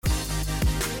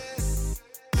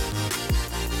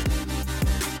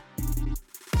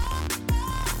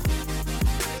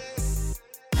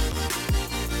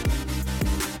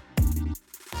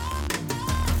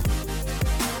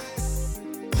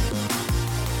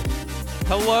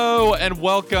Hello and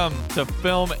welcome to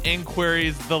Film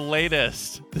Inquiries, the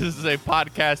latest. This is a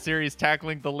podcast series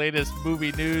tackling the latest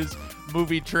movie news,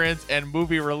 movie trends, and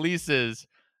movie releases.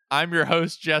 I'm your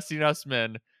host, Jesse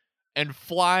Nussman, and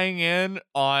flying in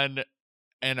on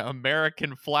an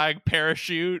American flag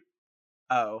parachute.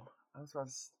 Oh, I was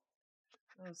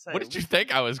saying, What did you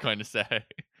think I was going to say?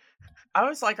 I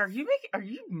was like, are you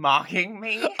mocking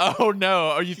me? Oh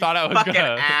no! You thought I was fucking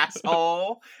gonna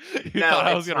asshole. You No, thought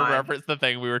I was it's gonna fine. reference the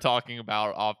thing we were talking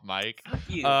about off mic. Fuck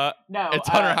you. No, it's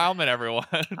Hunter Howman, everyone.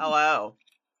 Hello.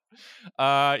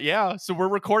 Yeah. So we're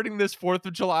recording this 4th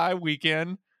of July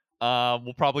weekend.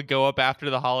 We'll probably go up after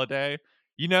the holiday.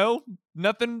 You know,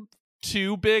 nothing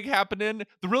too big happening.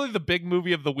 The big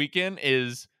movie of the weekend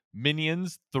is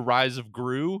Minions: The Rise of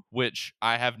Gru, which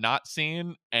I have not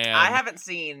seen, and I haven't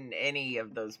seen any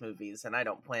of those movies, and I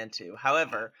don't plan to.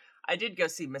 However, I did go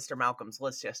see Mr. Malcolm's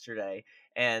List yesterday,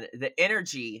 and the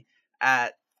energy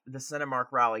at the Cinemark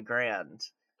Raleigh Grand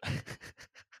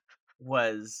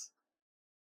was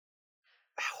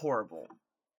horrible.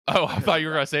 Oh, I thought you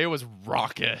were gonna say it was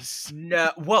raucous.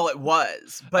 No, well, it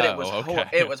was, but it was okay.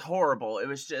 it was horrible. It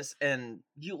was just, and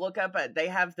you look up at, they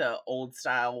have the old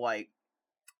style, like,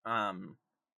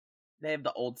 they have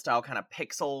the old style kind of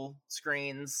pixel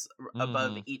screens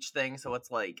above each thing, so it's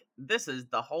like, this is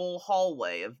the whole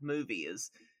hallway of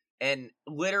movies, and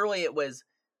literally it was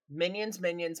Minions,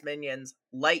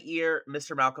 Lightyear,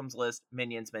 Mr. Malcolm's List,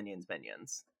 Minions.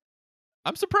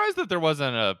 I'm surprised that there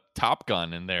wasn't a Top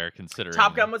Gun in there, considering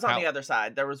Top Gun was on the other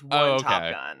side. There was one Top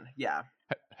Gun. Yeah.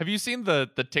 Have you seen the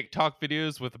TikTok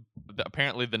videos with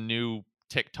apparently the new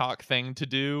TikTok thing to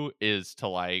do is to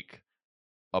like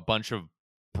a bunch of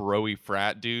bro-y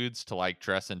frat dudes to like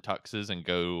dress in tuxes and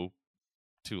go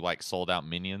to like sold out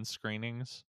Minions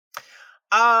screenings?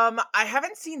 I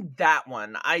haven't seen that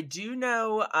one. I do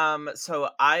know, so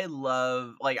I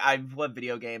love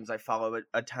video games. I follow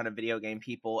a ton of video game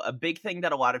people. A big thing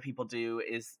that a lot of people do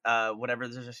is, whenever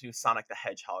there's a new Sonic the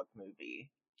Hedgehog movie,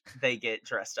 they get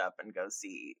dressed up and go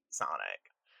see Sonic.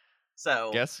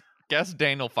 So guess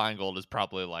Daniel Feingold is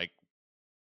probably like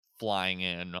flying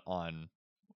in on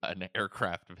an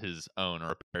aircraft of his own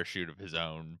or a parachute of his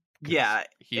own. Yeah,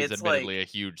 he's admittedly a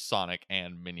huge Sonic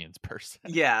and Minions person.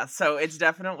 Yeah, so it's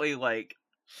definitely like,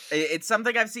 it's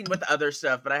something I've seen with other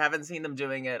stuff, but I haven't seen them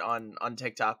doing it on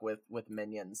TikTok with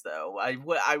Minions though.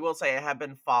 I will say I have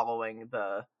been following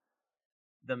the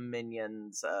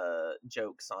Minions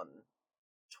jokes on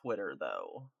Twitter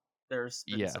though. There's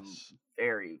been some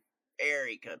very,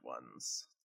 very good ones.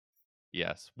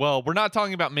 Yes. Well, we're not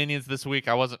talking about Minions this week.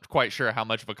 I wasn't quite sure how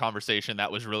much of a conversation that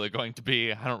was really going to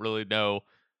be. I don't really know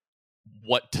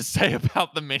what to say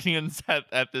about the Minions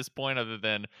at this point, other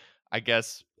than I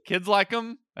guess kids like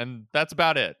them, and that's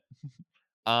about it.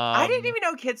 I didn't even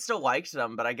know kids still liked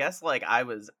them, but I guess like I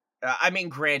was. I mean,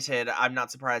 granted, I'm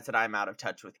not surprised that I'm out of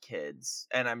touch with kids,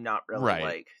 and I'm not really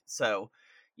like, so,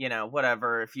 you know,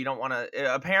 whatever. If you don't want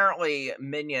to, apparently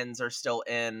Minions are still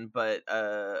in, but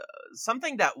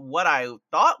something that what I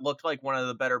thought looked like one of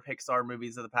the better Pixar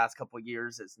movies of the past couple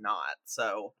years is not.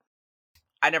 So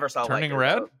I never saw Turning Lightyear,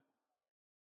 Red. though.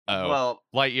 Oh, well,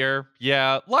 Lightyear.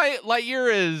 Yeah, Lightyear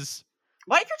just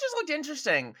looked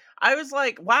interesting. I was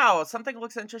like, wow, something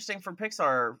looks interesting for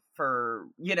Pixar for,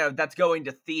 you know, that's going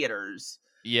to theaters.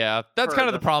 Yeah, that's kind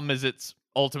of the problem, is it's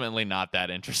ultimately not that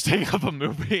interesting of a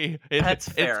movie. That's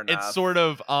fair enough. It's sort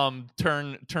of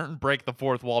break the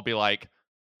fourth wall, be like,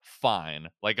 fine.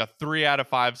 Like a 3 out of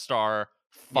 5 star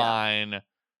fine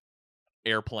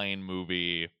airplane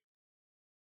movie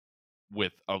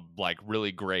with a like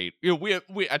really great, you know,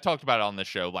 I talked about it on the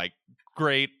show, like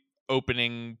great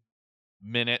opening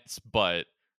minutes, but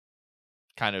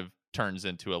kind of turns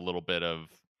into a little bit of,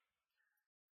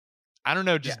 I don't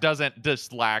know,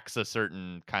 just lacks a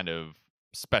certain kind of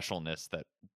specialness that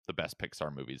the best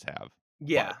Pixar movies have.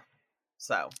 Yeah.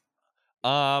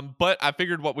 But I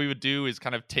figured what we would do is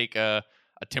kind of take a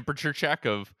temperature check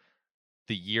of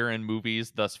the year in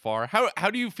movies thus far. How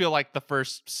do you feel like the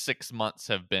first 6 months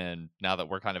have been, now that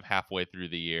we're kind of halfway through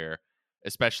the year,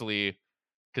 especially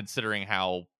considering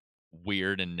how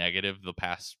weird and negative the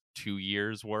past 2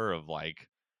 years were, of like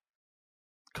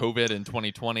COVID in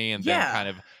 2020 and then kind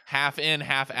of half in,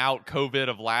 half out COVID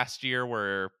of last year,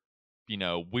 where, you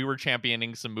know, we were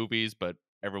championing some movies, but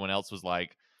everyone else was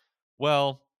like,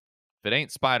 well, if it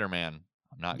ain't Spider-Man,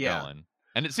 I'm not going.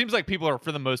 And it seems like people are,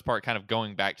 for the most part, kind of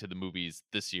going back to the movies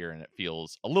this year, and it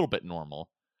feels a little bit normal.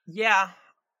 Yeah.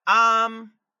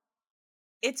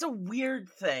 It's a weird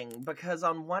thing, because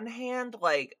on one hand,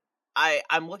 like,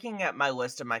 I'm looking at my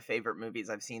list of my favorite movies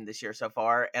I've seen this year so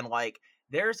far, and like,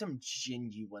 there are some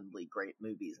genuinely great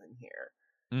movies in here.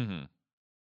 Mm-hmm.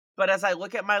 But as I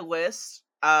look at my list,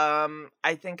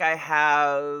 I think I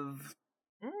have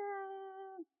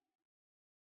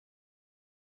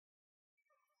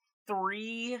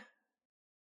 3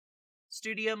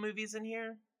 studio movies in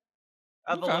here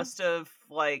of a list of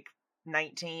like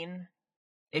 19.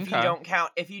 If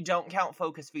you don't count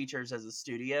Focus Features as a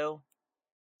studio,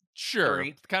 sure,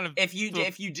 3. kind of. If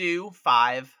you do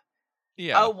 5,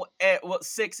 yeah. Oh,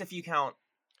 6 if you count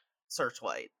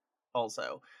Searchlight,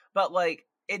 also. But like,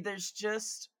 there's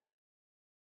just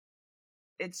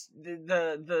it's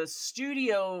the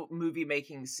studio movie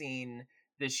making scene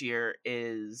this year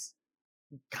is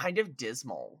kind of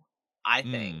dismal, I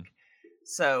think.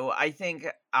 So I think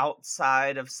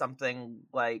outside of something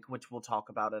like, which we'll talk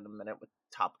about in a minute with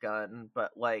Top Gun,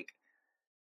 but like,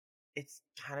 it's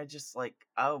kind of just like,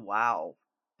 oh wow,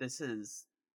 this is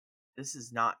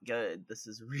not good. This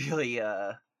is really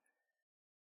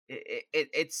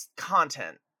it's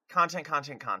content,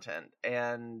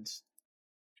 and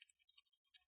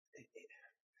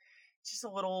it's just a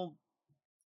little.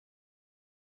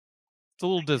 It's a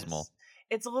little dismal.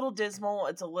 It's a little dismal.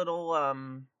 It's a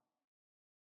little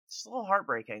just a little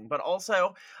heartbreaking, but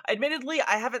also, admittedly,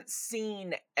 I haven't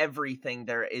seen everything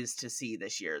there is to see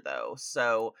this year, though.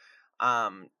 So,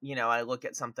 I look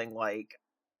at something like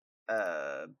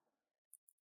Elvis.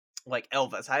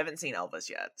 I haven't seen Elvis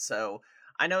yet, so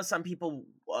I know some people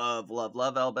love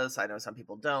Elvis. I know some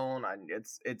people don't.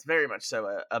 It's very much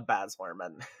so a Baz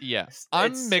Luhrmann. Yeah,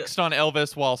 I'm mixed on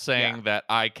Elvis while saying that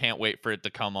I can't wait for it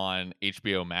to come on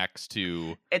HBO Max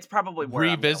to. It's probably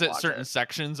revisit certain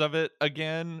sections of it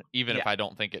again, even if I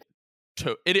don't think it.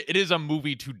 It is a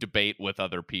movie to debate with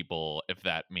other people, if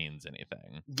that means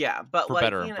anything. Yeah, but for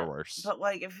better and for worse. But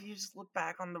like, if you just look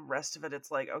back on the rest of it, it's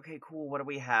like, okay, cool. What do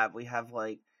we have? We have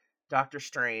like Doctor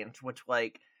Strange, which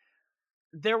like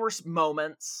there were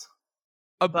moments.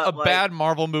 A bad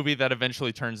Marvel movie that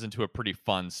eventually turns into a pretty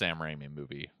fun Sam Raimi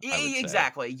movie.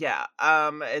 Exactly, yeah.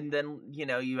 And then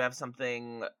you have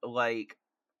something like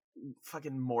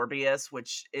fucking Morbius,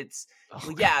 which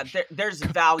there's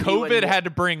value. COVID had to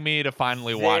bring me to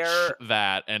finally watch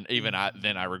that, and even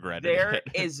then I regretted it. There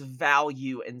is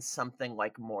value in something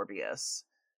like Morbius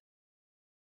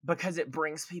because it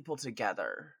brings people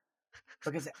together.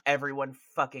 Because everyone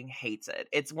fucking hates it.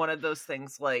 It's one of those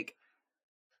things like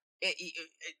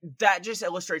that just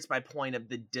illustrates my point of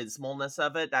the dismalness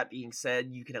of it. That being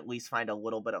said, you can at least find a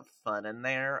little bit of fun in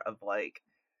there of like,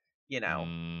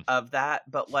 of that.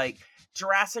 But like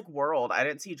Jurassic World, I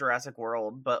didn't see Jurassic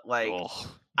World, but like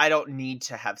I don't need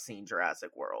to have seen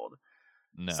Jurassic World.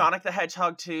 No. Sonic the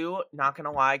Hedgehog 2, not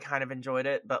gonna lie, kind of enjoyed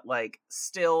it, but like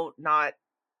still not.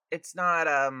 It's not.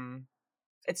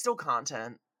 It's still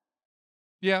content.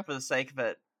 Yeah, for the sake of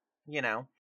it,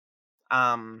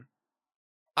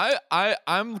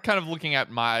 I'm kind of looking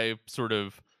at my sort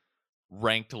of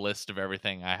ranked list of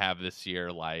everything I have this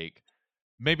year, like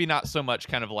maybe not so much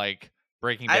kind of like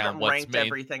breaking down. I haven't ranked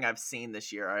everything I've seen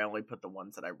this year. I only put the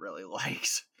ones that I really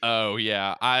liked. Oh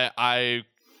yeah, I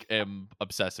am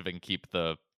obsessive and keep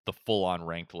the full on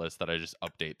ranked list that I just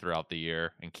update throughout the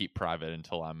year and keep private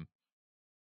until I'm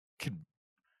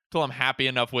happy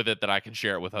enough with it that I can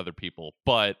share it with other people.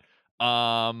 But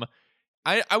I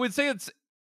would say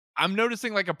I'm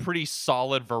noticing like a pretty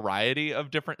solid variety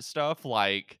of different stuff,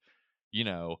 like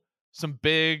some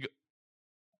big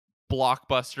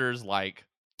blockbusters like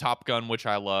Top Gun, which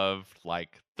I loved,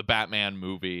 like the Batman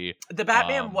movie. The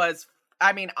Batman was,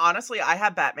 I mean, honestly, I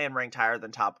have Batman ranked higher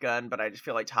than Top Gun, but I just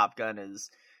feel like Top Gun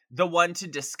is the one to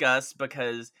discuss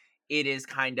because it is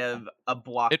kind of a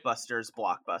blockbuster's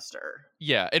blockbuster.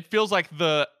 Yeah, it feels like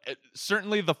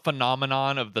certainly the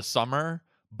phenomenon of the summer,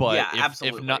 but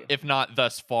absolutely. if not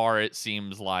thus far, it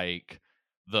seems like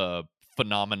the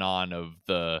phenomenon of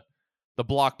the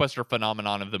blockbuster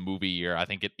phenomenon of the movie year. I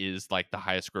think it is like the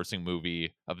highest grossing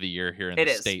movie of the year here in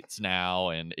the States now,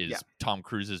 and is Tom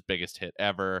Cruise's biggest hit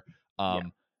ever.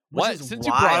 Since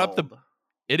you brought up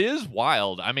it is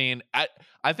wild. I mean,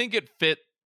 I think it fit.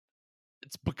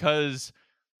 It's because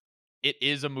it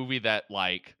is a movie that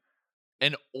like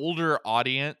an older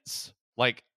audience,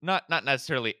 like not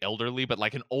necessarily elderly, but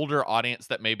like an older audience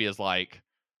that maybe is like,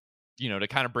 to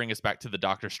kind of bring us back to the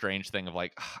Doctor Strange thing of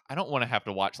like, I don't want to have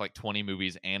to watch like 20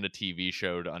 movies and a TV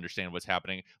show to understand what's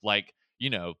happening. Like,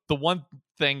 the one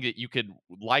thing that you could,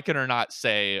 like it or not,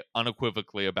 say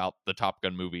unequivocally about the Top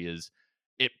Gun movie is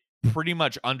it pretty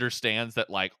much understands that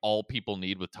like all people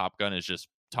need with Top Gun is just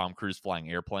Tom Cruise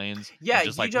flying airplanes. Yeah,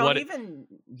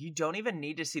 you don't even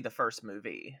need to see the first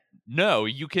movie. No,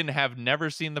 you can have never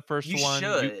seen the first one. You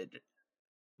should.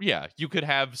 Yeah, you could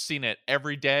have seen it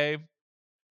every day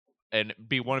and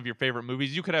be one of your favorite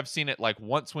movies. You could have seen it like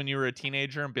once when you were a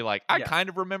teenager and be like, I kind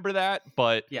of remember that,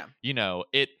 but you know,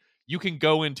 you can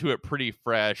go into it pretty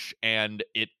fresh, and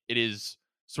it is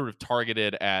sort of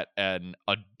targeted at a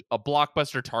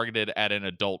blockbuster targeted at an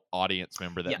adult audience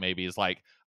member that maybe is like,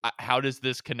 how does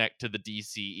this connect to the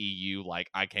DCEU? Like,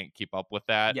 I can't keep up with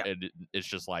that. And it's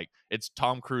just like, it's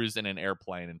Tom Cruise in an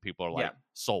airplane and people are like,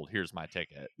 sold, here's my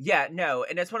ticket. Yeah, no.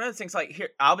 And it's one of those things like, here,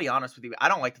 I'll be honest with you. I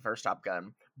don't like the first Top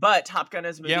Gun, but Top Gun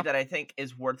is a movie that I think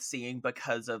is worth seeing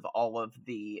because of all of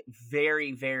the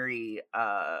very, very,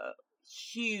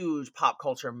 huge pop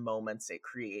culture moments it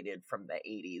created from the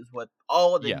 80s with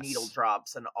all of the needle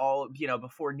drops and all, you know,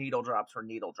 before needle drops were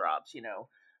needle drops, you know,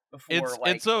 before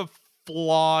it's a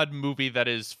flawed movie that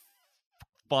is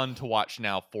fun to watch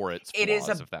now for its flaws. It is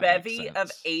a bevy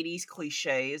of 80s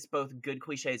cliches, both good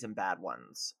cliches and bad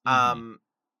ones.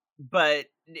 But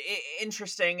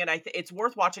interesting, and it's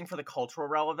worth watching for the cultural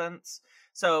relevance.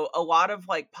 So a lot of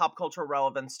like pop cultural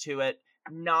relevance to it.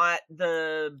 Not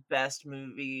the best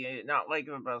movie, not like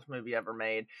the best movie ever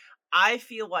made. I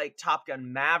feel like Top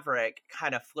Gun Maverick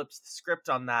kind of flips the script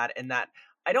on that, and that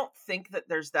I don't think that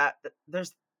there's not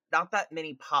that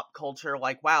many pop culture,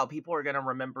 like, wow, people are going to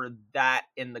remember that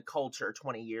in the culture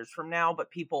 20 years from now,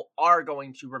 but people are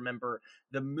going to remember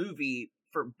the movie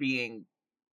for being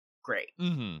great.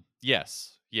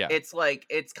 Yes. Yeah. It's like,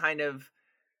 it's kind of,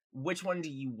 which one do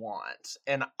you want?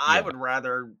 And I would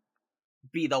rather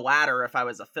be the latter if I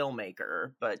was a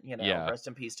filmmaker, but, you know, rest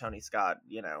in peace, Tony Scott,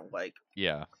 you know, like.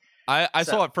 Yeah. I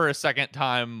saw it for a second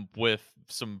time with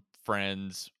some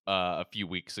friends a few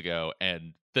weeks ago,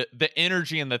 and the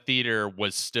energy in the theater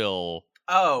was still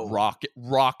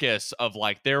raucous. Of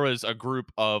like, there was a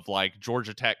group of like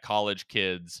Georgia Tech college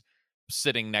kids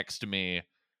sitting next to me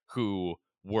who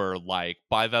were like,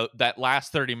 by that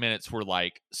last 30 minutes were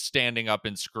like standing up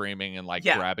and screaming and like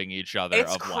grabbing each other.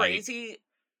 It's crazy.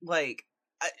 Like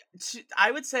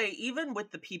I would say, even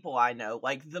with the people I know,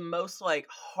 like the most like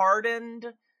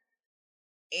hardened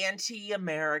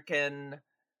anti-American,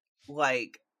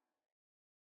 like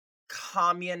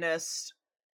communist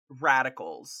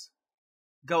radicals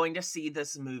going to see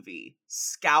this movie,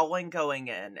 scowling going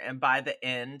in, and by the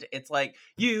end it's like,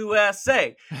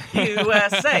 USA,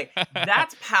 USA.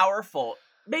 That's powerful.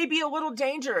 Maybe a little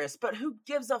dangerous, but who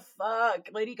gives a fuck?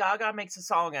 Lady Gaga makes a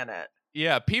song in it.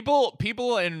 Yeah, people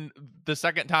in the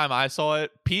second time I saw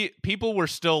it, people were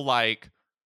still like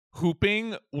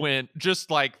hooping when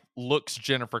just like looks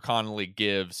Jennifer Connelly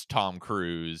gives Tom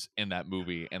Cruise in that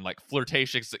movie, and like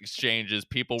flirtatious exchanges.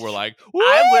 People were like,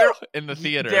 woo! In the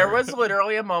theater. There was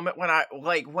literally a moment when I,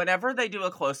 like, whenever they do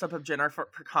a close-up of Jennifer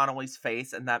Connelly's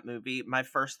face in that movie, my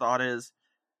first thought is,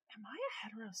 am I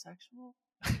a heterosexual?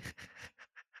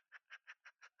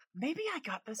 Maybe I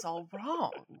got this all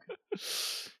wrong.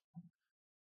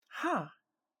 Huh.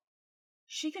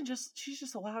 She's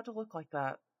just allowed to look like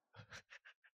that.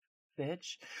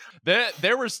 Bitch.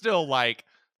 There were still like,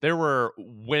 there were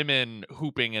women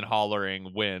hooping and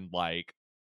hollering when like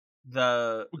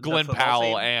the Glenn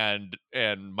Powell and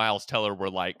Miles Teller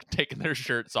were like taking their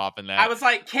shirts off in that. I was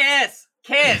like, kiss,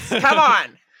 come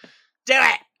on, do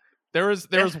it. There was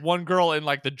one girl in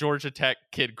like the Georgia Tech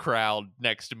kid crowd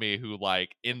next to me who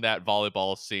like in that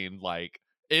volleyball scene, like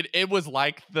it was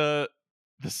like the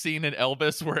scene in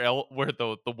Elvis where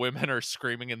the women are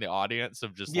screaming in the audience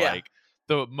of just like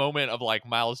the moment of like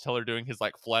Miles Teller doing his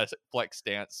like flex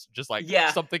dance, just like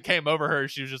something came over her.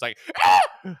 She was just like, ah!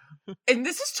 And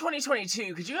this is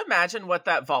 2022. Could you imagine what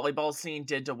that volleyball scene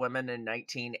did to women in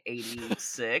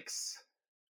 1986?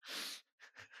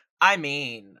 I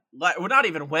mean, like, well, not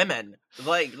even women.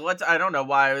 Like, I don't know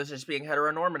why I was just being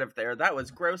heteronormative there. That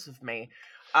was gross of me.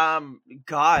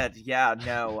 God, yeah,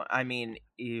 no. I mean,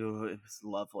 ew, it was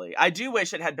lovely. I do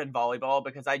wish it had been volleyball,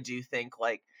 because I do think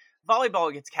like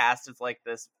volleyball gets cast as like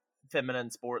this feminine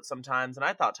sport sometimes, and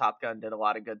I thought Top Gun did a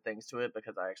lot of good things to it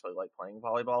because I actually like playing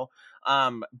volleyball.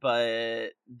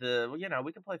 But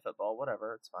we can play football,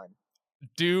 whatever, it's fine.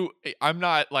 I'm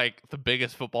not like the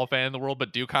biggest football fan in the world,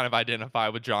 but do kind of identify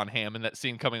with John Hamm in that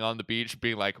scene coming on the beach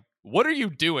being like, what are you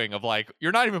doing? Of like,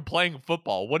 you're not even playing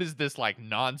football. What is this like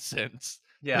nonsense?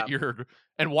 Yeah.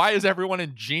 And why is everyone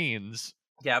in jeans?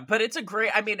 Yeah, but it's a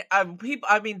great,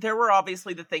 there were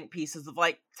obviously the think pieces of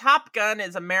like, Top Gun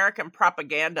is American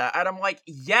propaganda. And I'm like,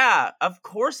 yeah, of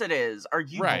course it is. Are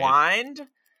you blind?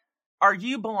 Are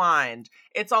you blind?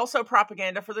 It's also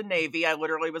propaganda for the Navy. I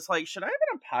literally was like, should I have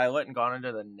been a pilot and gone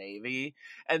into the Navy?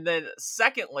 And then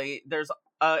secondly,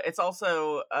 it's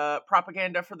also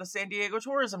propaganda for the San Diego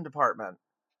Tourism Department.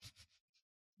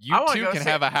 You too can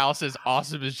have a house as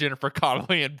awesome as Jennifer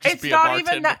Connelly and just be a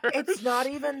bartender. It's not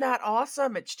even that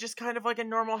awesome. It's just kind of like a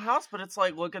normal house, but it's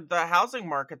like, look at the housing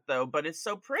market though, but it's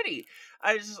so pretty.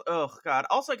 Oh God.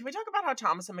 Also, can we talk about how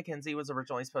Thomasin McKenzie was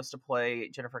originally supposed to play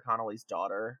Jennifer Connelly's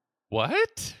daughter?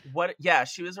 What? Yeah,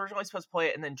 she was originally supposed to play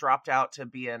it and then dropped out to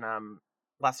be in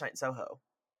Last Night in Soho.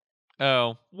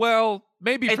 Oh, well,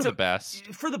 maybe for the best.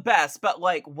 For the best, but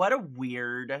like, what a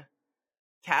weird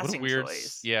casting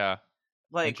choice. Yeah.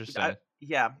 Like, interesting. I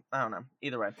don't know.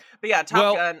 Either way. But yeah,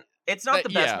 Top Gun, it's not the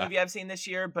best movie I've seen this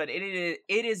year, but it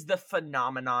is the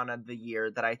phenomenon of the year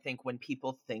that I think when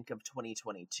people think of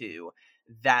 2022,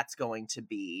 that's going to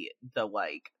be the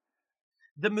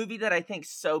movie that I think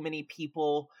so many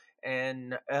people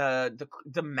and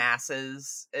the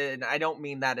masses, and I don't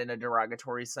mean that in a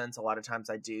derogatory sense. A lot of times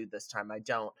I do. This time I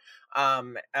don't.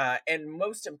 And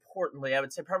most importantly, I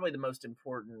would say probably the most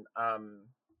important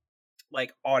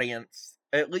audience,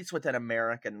 at least within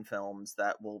American films,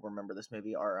 that will remember this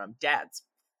movie are dads.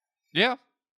 Yeah.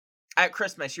 At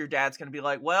Christmas, your dad's going to be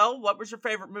like, well, what was your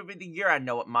favorite movie of the year? I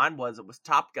know what mine was. It was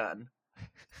Top Gun.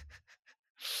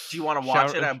 Do you want to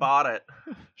watch it? I bought it.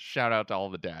 Shout out to all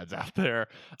the dads out there.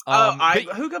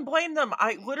 Who can blame them?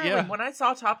 I literally, when I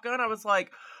saw Top Gun, I was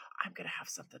like, I'm going to have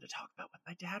something to talk about with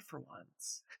my dad for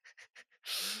once.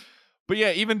 But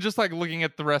yeah, even just like looking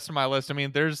at the rest of my list, I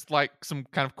mean, there's like some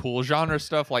kind of cool genre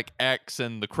stuff like X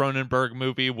and the Cronenberg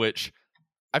movie, which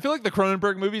I feel like the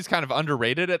Cronenberg movie is kind of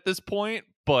underrated at this point,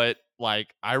 but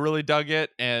like I really dug it,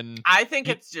 and I think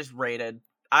it's just rated.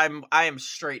 I am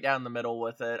straight down the middle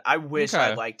with it. I wish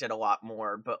I liked it a lot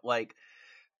more, but like,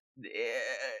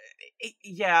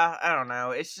 yeah, I don't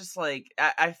know. It's just like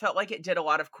I felt like it did a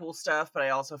lot of cool stuff, but I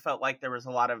also felt like there was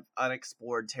a lot of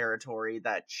unexplored territory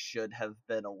that should have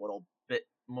been a little bit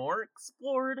more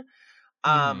explored.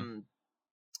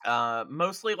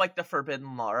 Mostly like the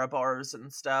Forbidden Lara bars and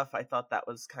stuff. I thought that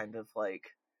was kind of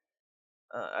like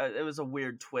it was a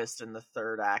weird twist in the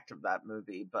third act of that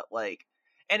movie, but like,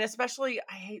 and especially,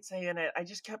 I hate saying it, I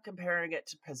just kept comparing it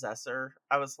to Possessor.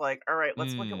 I was like, all right,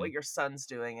 let's look at what your son's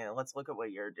doing, and let's look at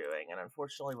what you're doing. And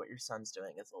unfortunately, what your son's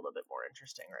doing is a little bit more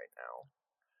interesting right now.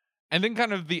 And then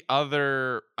kind of the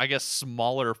other, I guess,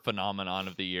 smaller phenomenon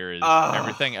of the year is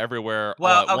Everything Everywhere All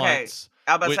at Once.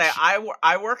 I was about to say,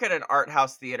 I work at an art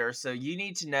house theater, so you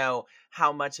need to know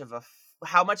how much of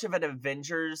an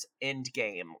Avengers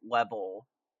Endgame level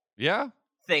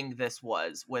thing this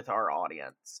was with our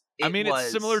audience.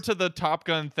 It's similar to the Top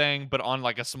Gun thing, but on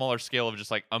like a smaller scale of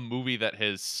just like a movie that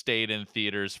has stayed in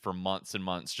theaters for months and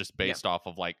months just based off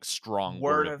of like strong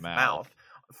word of mouth.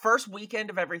 First weekend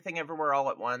of Everything Everywhere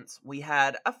All at Once, we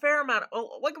had a fair amount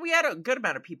we had a good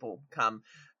amount of people come.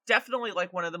 Definitely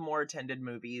like one of the more attended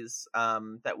movies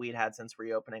that we'd had since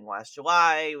reopening last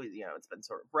July. It's been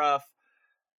sort of rough.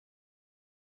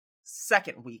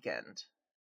 Second weekend,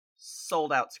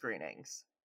 sold out screenings,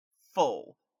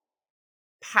 full,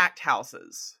 packed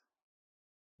houses.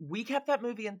 We kept that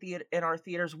movie in our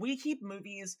theaters. We keep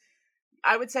movies,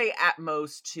 I would say at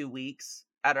most 2 weeks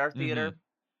at our theater.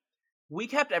 We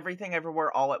kept Everything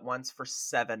Everywhere All at Once for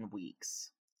 7 weeks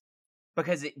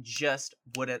because it just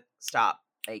wouldn't stop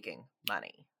making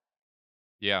money.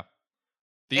 Yeah.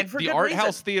 The art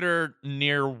house theater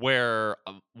near where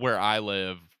I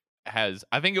live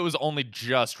I think it was only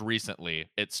just recently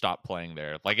it stopped playing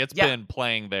there. Like it's been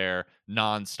playing there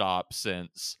nonstop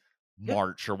since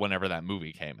March or whenever that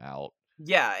movie came out.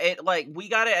 Yeah, we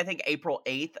got it I think April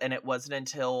 8th, and it wasn't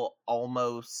until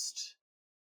almost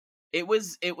it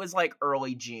was like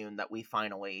early June that we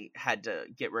finally had to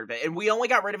get rid of it. And we only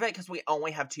got rid of it because we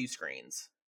only have 2 screens.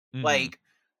 Like,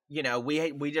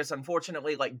 we just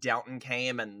unfortunately like Downton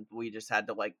came and we just had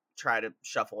to like try to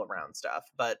shuffle around stuff.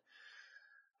 But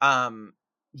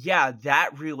that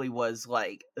really was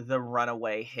like the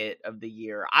runaway hit of the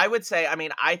year. I would say,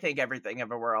 I think Everything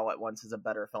Everywhere All at Once is a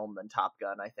better film than Top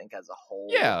Gun, I think, as a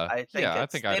whole. I think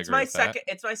I'd agree with that.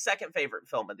 It's my second favorite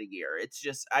film of the year. It's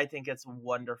just, I think it's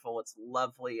wonderful. It's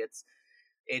lovely. It's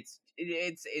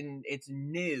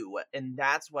new, and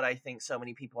that's what I think so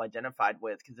many people identified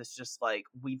with, because it's just like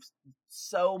we've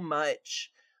so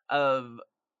much of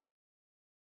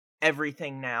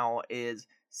everything now is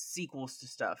sequels to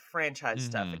stuff, franchise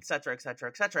stuff, etc., etc.,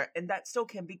 etc., and that still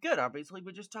can be good. Obviously,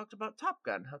 we just talked about Top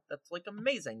Gun. That's like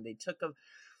amazing. They took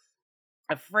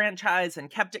a franchise and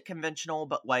kept it conventional,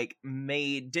 but like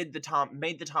made the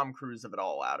Tom Cruise of it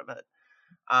all out of it.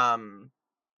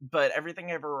 But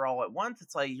Everything Everywhere All at Once,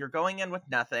 it's like you're going in with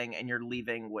nothing and you're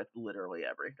leaving with literally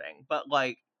everything. But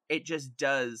like it just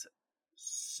does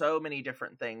so many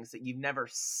different things that you've never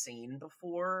seen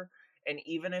before, and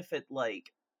even if it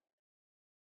like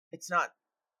it's not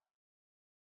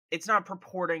it's not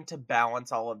purporting to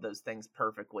balance all of those things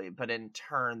perfectly, but in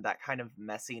turn that kind of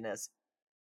messiness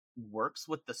works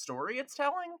with the story it's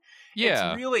telling.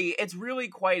 Yeah. It's really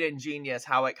quite ingenious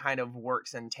how it kind of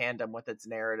works in tandem with its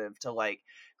narrative to like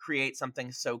create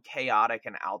something so chaotic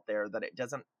and out there that it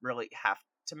doesn't really have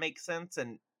to make sense,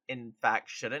 and in fact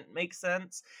shouldn't make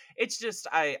sense. It's just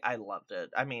I loved it.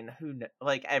 I mean,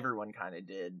 like everyone kind of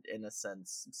did in a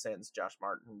sense since Josh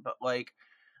Martin, but like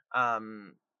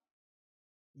um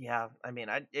yeah, I mean,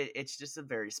 it's just a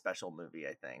very special movie,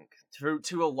 I think,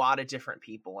 to a lot of different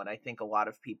people, and I think a lot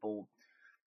of people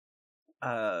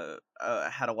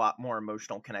had a lot more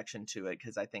emotional connection to it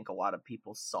because I think a lot of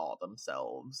people saw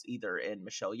themselves either in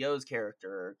Michelle Yeoh's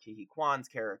character, or Ke Huy Quan's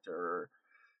character,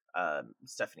 or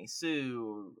Stephanie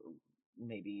Sue,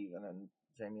 maybe even in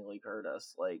Jamie Lee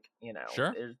Curtis. Like, you know,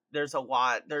 Sure. there's a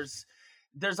lot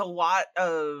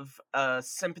of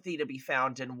sympathy to be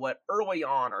found in what early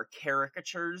on are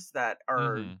caricatures that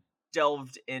are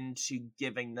delved into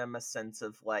giving them a sense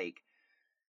of like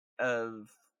of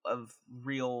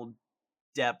real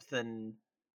depth and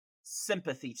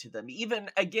sympathy to them. Even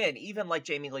like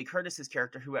Jamie Lee Curtis's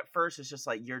character, who at first is just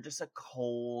like, you're just a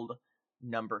cold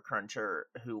number cruncher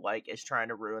who like is trying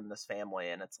to ruin this family,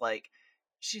 and it's like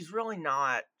she's really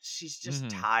not. She's just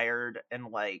tired,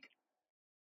 and like,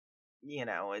 you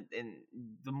know, and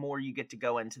the more you get to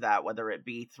go into that, whether it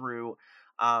be through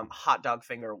hot dog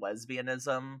finger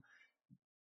lesbianism,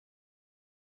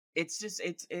 it's just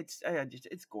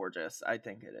it's gorgeous. I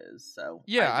think it is. So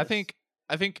yeah, I think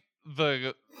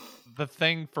the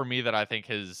thing for me that I think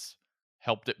has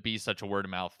helped it be such a word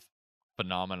of mouth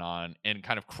phenomenon and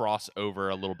kind of cross over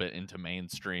a little bit into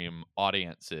mainstream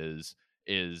audiences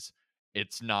is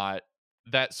it's not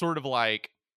that sort of like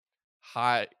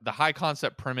high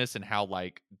concept premise and how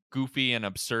like goofy and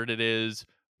absurd it is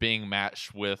being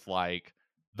matched with like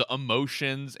the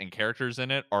emotions and characters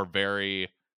in it are very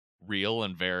real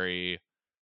and very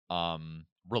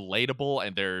relatable.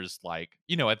 And there's like,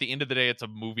 you know, at the end of the day, it's a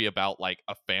movie about like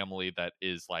a family that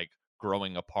is like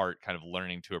growing apart, kind of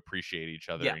learning to appreciate each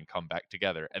other and come back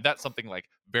together. And that's something like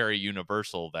very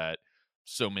universal that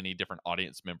so many different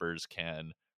audience members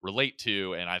can relate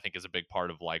to, and I think is a big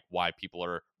part of like why people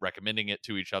are recommending it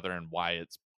to each other and why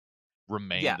it's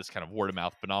remained this kind of word of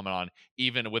mouth phenomenon,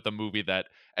 even with a movie that,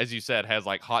 as you said, has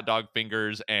like hot dog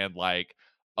fingers and like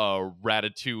a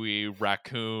Ratatouille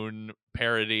raccoon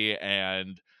parody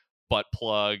and butt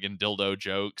plug and dildo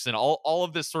jokes and all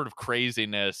of this sort of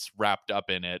craziness wrapped up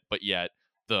in it, but yet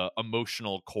the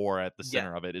emotional core at the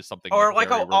center of it is something or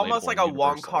like almost like a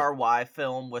Wong Kar-wai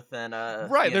film within a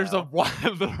there's a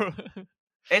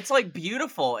it's like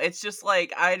beautiful. It's just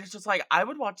like I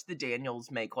would watch the Daniels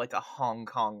make like a Hong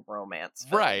Kong romance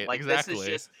film. Right, like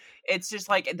exactly. It's just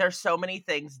like there's so many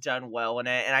things done well in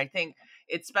it, and I think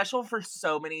it's special for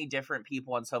so many different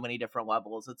people on so many different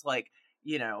levels. It's like,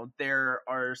 you know, there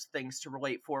are things to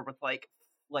relate for with like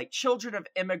children of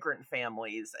immigrant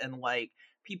families and like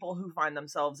people who find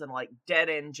themselves in like dead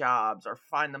end jobs or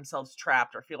find themselves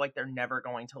trapped or feel like they're never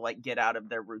going to like get out of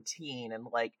their routine, and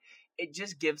like it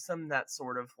just gives them that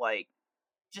sort of like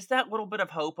just that little bit of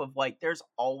hope of like there's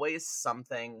always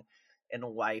something in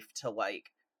life to like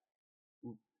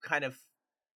kind of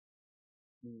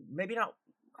maybe not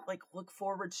like look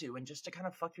forward to, and just to kind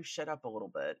of fuck your shit up a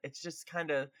little bit. It's just kind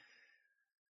of,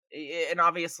 and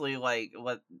obviously like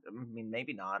I mean,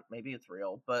 maybe not, maybe it's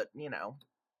real, but you know,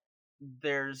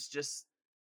 there's just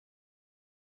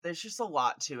a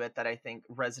lot to it that I think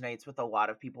resonates with a lot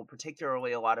of people,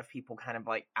 particularly a lot of people kind of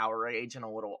like our age and a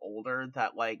little older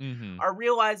that like are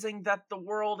realizing that the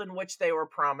world in which they were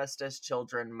promised as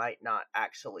children might not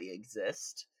actually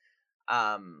exist.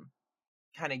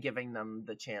 Kind of giving them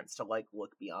the chance to like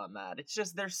look beyond that. It's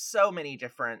just there's so many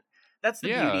different, that's the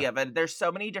beauty of it. There's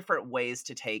so many different ways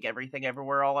to take Everything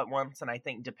Everywhere All at Once, and I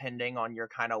think depending on your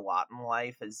kind of lot in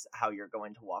life is how you're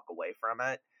going to walk away from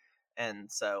it.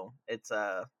 And so it's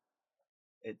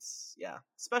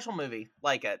special movie.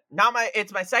 Like it.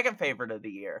 It's my second favorite of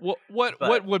the year.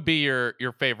 What would be your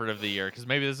favorite of the year? Because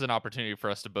maybe this is an opportunity for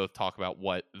us to both talk about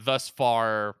what thus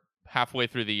far halfway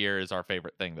through the year is our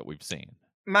favorite thing that we've seen.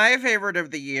 My favorite of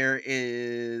the year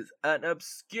is an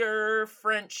obscure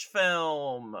French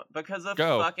film, because of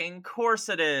fucking course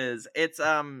it is. It's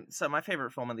so my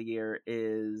favorite film of the year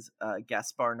is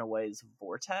Gaspar Noé's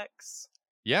Vortex.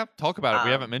 Yeah, talk about it.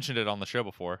 We haven't mentioned it on the show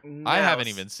before. No, I haven't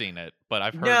even seen it, but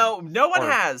I've heard. No one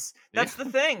has. That's the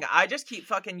thing. I just keep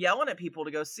fucking yelling at people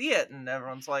to go see it, and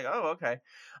everyone's like, "Oh, okay."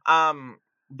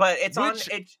 But it's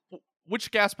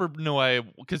Which Gaspar Noé?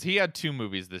 Because he had 2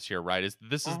 movies this year, right?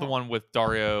 This is the one with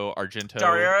Dario Argento.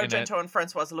 Dario Argento and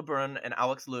Francoise Lebrun and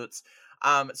Alex Lutz.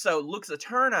 So Lux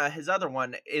Eterna, his other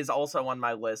one, is also on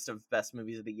my list of best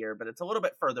movies of the year, but it's a little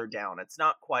bit further down. It's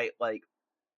not quite like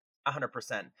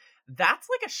 100%. That's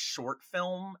like a short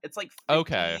film. It's like 50,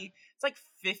 Okay. it's like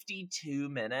 52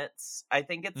 minutes. I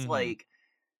think it's Mm-hmm. like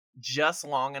just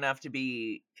long enough to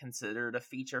be considered a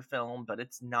feature film, but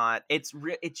it's not. It's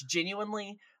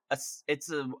genuinely it's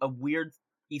a weird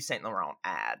Yves Saint Laurent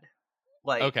ad.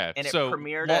 Like, Okay, and it so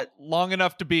premiered at long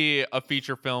enough to be a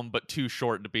feature film, but too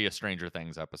short to be a Stranger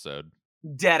Things episode.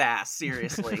 dead ass,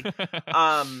 seriously.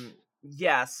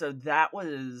 Yeah, so that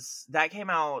came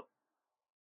out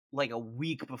like a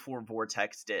week before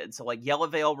Vortex did. So like Yellow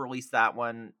Veil released that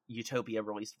one, Utopia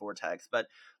released Vortex, but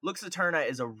Lux Eterna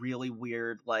is a really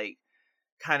weird, like,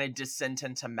 kind of descent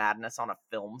into madness on a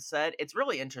film set. It's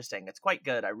really interesting. It's quite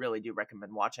good. I really do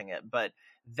recommend watching it. But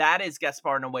that is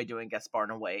Gaspar Noé doing Gaspar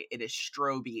Noé. It is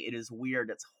stroby. It is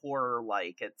weird. It's horror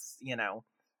like. It's,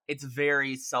 it's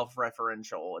very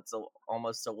self-referential. It's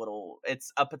almost a little.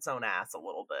 It's up its own ass a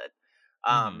little bit.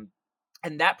 Mm-hmm.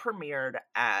 And that premiered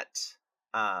at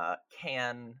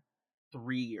Cannes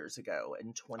 3 years ago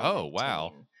in 2019. Oh,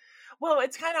 wow. Well,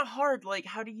 it's kind of hard. Like,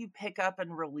 how do you pick up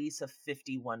and release a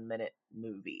 51-minute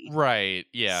movie? Right,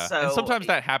 yeah. So, and sometimes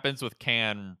that happens with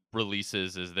Cannes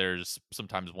releases, is there's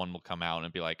sometimes one will come out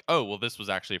and be like, oh, well, this was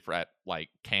actually for at like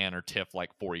Cannes or TIFF like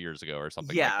 4 years ago or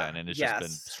something like that, and it's just been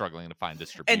struggling to find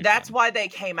distribution. And that's why they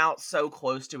came out so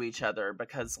close to each other,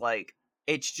 because like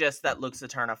it's just that Lux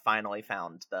Eterna finally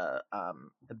found the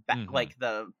like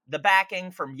the backing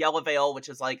from Yellow Veil, which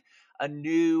is like a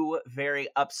new, very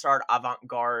upstart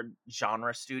avant-garde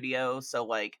genre studio. So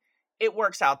like it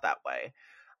works out that way.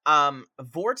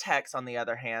 Vortex, on the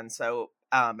other hand, so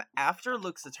after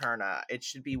Lux Eterna, it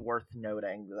should be worth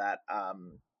noting that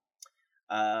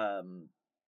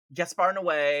Gaspar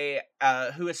Noé,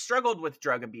 who has struggled with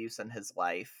drug abuse in his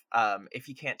life, if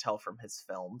you can't tell from his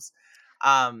films,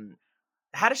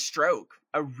 had a stroke,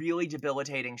 a really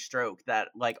debilitating stroke that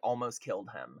like almost killed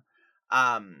him.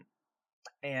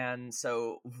 And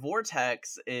so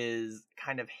Vortex is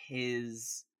kind of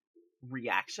his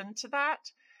reaction to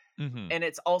that. Mm-hmm. And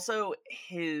it's also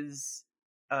his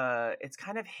it's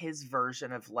kind of his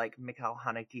version of like Michael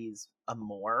Haneke's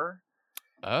Amour.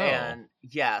 Oh. And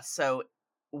yeah, so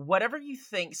whatever you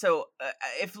think, so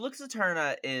if Lux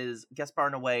Eterna is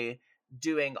Gaspar Noé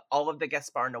doing all of the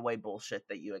Gaspar Noé bullshit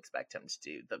that you expect him to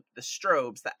do, the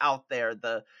strobes, the out there,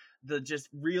 the just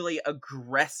really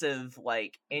aggressive,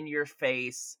 like in your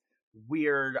face,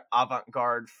 weird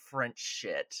avant-garde French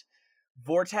shit,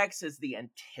 Vortex is the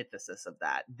antithesis of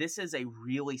that. This is a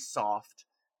really soft,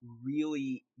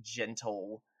 really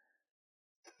gentle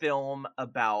film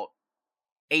about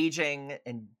aging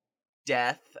and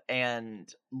death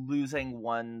and losing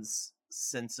one's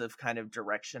sense of kind of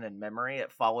direction and memory.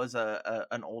 It follows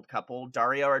an old couple,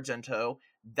 Dario Argento,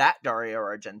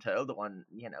 the one,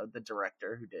 the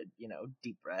director who did,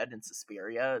 Deep Red and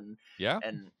Suspiria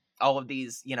and all of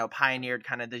these, pioneered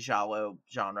kind of the giallo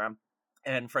genre,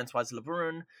 and Françoise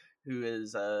Lebrun, who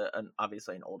is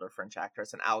obviously an older French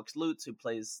actress, and Alex Lutz, who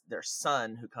plays their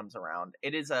son, who comes around.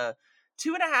 It is a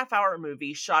 2.5-hour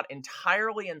movie shot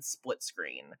entirely in split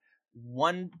screen.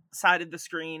 One side of the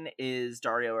screen is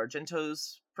Dario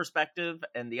Argento's perspective,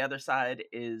 and the other side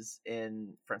is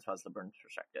in Françoise Lebrun's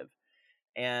perspective.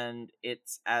 And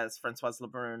it's as Françoise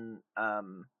Lebrun,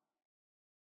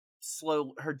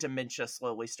 her dementia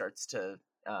slowly starts to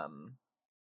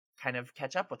kind of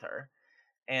catch up with her.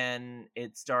 And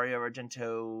it's Dario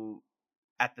Argento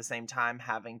at the same time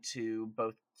having to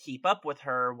both keep up with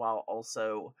her while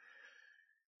also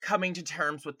coming to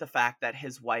terms with the fact that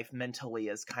his wife mentally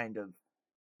is kind of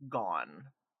gone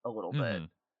a little bit.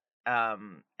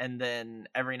 And then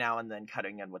every now and then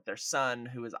cutting in with their son,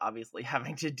 who is obviously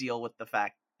having to deal with the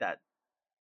fact that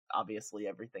obviously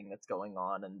everything that's going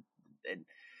on, and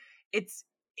it's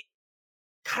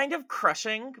kind of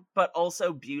crushing, but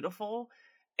also beautiful.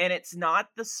 And it's not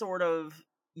the sort of,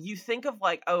 you think of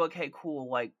like, oh, okay, cool,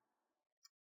 like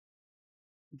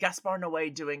Gaspar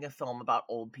Noé doing a film about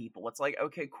old people. It's like,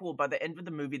 okay, cool. By the end of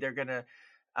the movie, they're gonna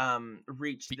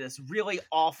reach this really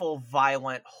awful,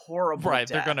 violent, horrible death.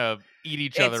 They're gonna eat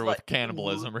each other with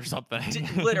cannibalism or something.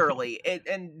 Literally.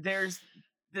 And there's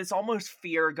this almost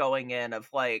fear going in of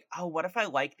like, oh, what if I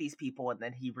like these people and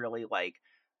then he really like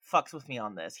fucks with me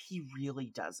on this? He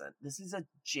really doesn't. This is a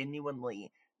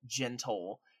genuinely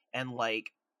gentle and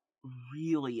like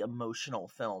really emotional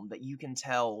film that you can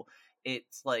tell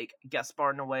it's like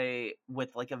Gaspar Noé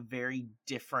with like a very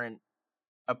different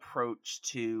approach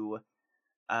to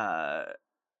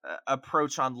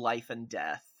approach on life and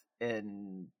death,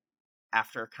 and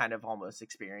after kind of almost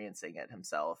experiencing it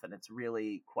himself, and it's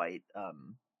really quite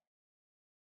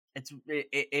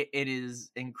it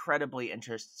is incredibly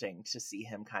interesting to see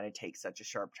him kind of take such a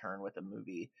sharp turn with a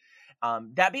movie.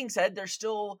 That being said, there's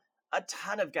still a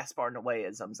ton of Gaspar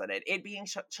Noé-isms in it. It being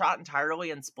shot entirely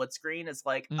in split screen is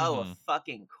like, oh, a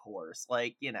fucking course.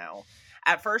 Like, you know,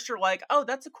 at first you're like, oh,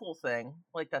 that's a cool thing,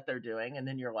 like, that they're doing. And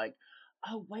then you're like,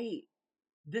 oh, wait,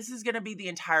 this is going to be the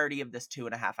entirety of this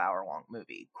 2.5 hour long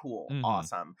movie. Cool.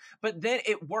 Awesome. But then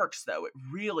it works, though.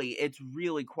 It's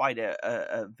really quite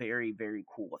a very, very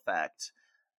cool effect.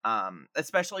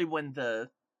 Especially when the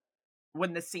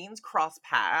scenes cross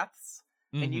paths,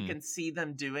 and you can see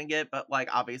them doing it, but like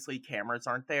obviously cameras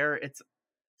aren't there. It's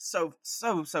so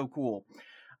cool.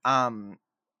 But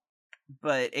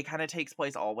it kind of takes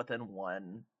place all within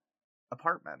one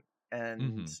apartment,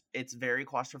 and it's very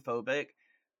claustrophobic,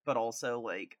 but also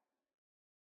like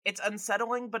it's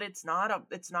unsettling, but it's not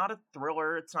a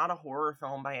thriller, it's not a horror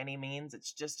film by any means.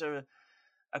 It's just a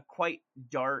quite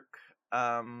dark,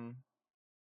 very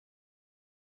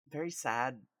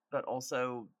sad, but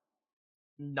also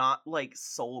not like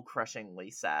soul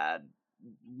crushingly sad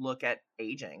look at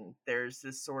aging. There's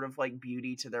this sort of like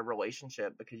beauty to their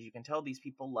relationship, because you can tell these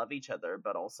people love each other,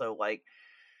 but also like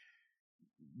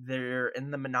they're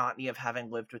in the monotony of having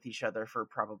lived with each other for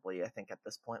probably, I think at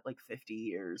this point, like 50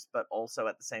 years. But also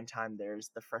at the same time,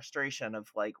 there's the frustration of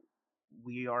like,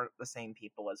 we aren't the same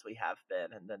people as we have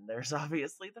been. And then there's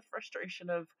obviously the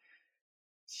frustration of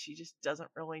she just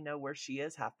doesn't really know where she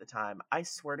is half the time. I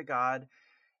swear to God,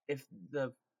 if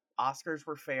the Oscars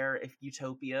were fair, if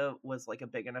Utopia was like a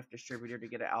big enough distributor to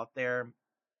get it out there,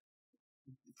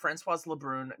 Françoise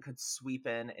Lebrun could sweep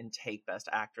in and take Best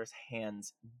Actress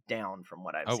hands down from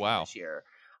what I've seen this year.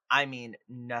 I mean,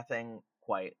 nothing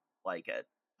quite like it.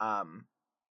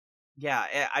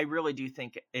 Yeah, I really do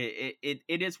think it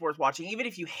is worth watching, even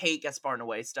if you hate Gaspar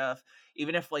Noé stuff,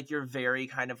 even if like you're very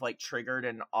kind of like triggered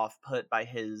and off put by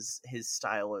his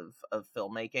style of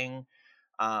filmmaking.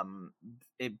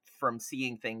 From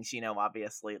seeing things, you know,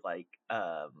 obviously like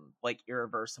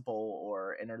Irreversible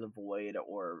or Enter the Void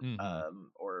or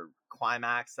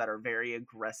Climax, that are very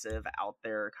aggressive, out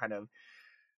there kind of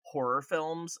horror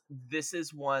films. This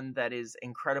is one that is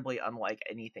incredibly unlike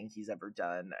anything he's ever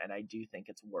done, and I do think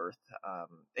it's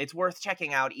worth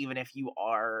checking out, even if you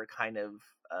are kind of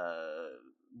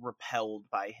repelled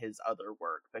by his other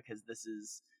work, because this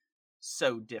is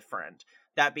so different.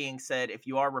 That being said, if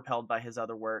you are repelled by his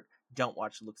other work, don't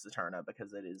watch Lux Eterna,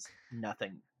 because it is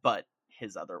nothing but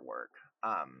his other work.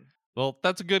 Well,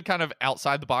 that's a good kind of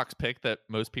outside the box pick that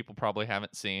most people probably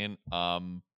haven't seen.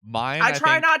 Mine, I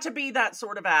try not to be that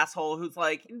sort of asshole who's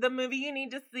like, the movie you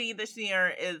need to see this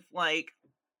year is like,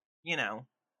 you know,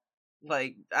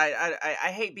 like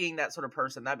I hate being that sort of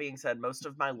person. That being said, most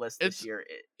of my list this year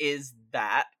is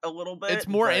that a little bit. It's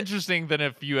more interesting than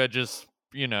if you had just,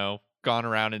 you know, gone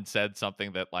around and said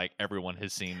something that like everyone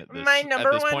has seen at this. My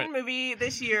number one point. movie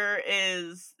this year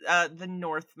is The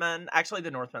Northman. Actually, The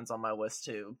Northman's on my list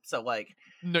too. So like,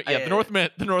 The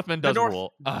Northman does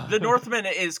rule. The Northman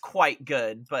is quite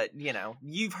good, but you know,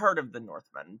 you've heard of The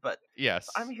Northman. But yes,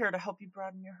 I'm here to help you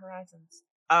broaden your horizons.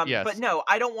 Yes. But no,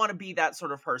 I don't want to be that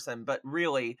sort of person. But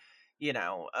really, you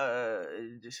know,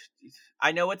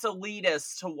 I know it's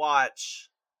elitist to watch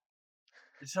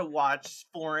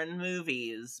foreign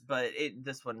movies, but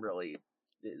this one really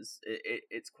is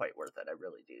it's quite worth it. I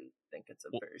really do think it's a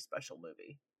very special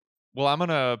movie. Well, I'm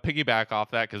gonna piggyback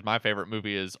off that, because my favorite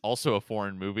movie is also a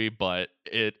foreign movie, but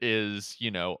it is,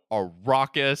 you know, a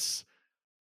raucous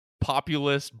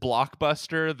populist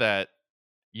blockbuster that,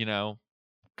 you know,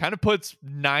 kind of puts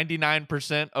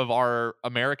 99% of our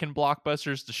American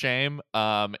blockbusters to shame.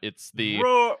 It's the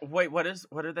wait, what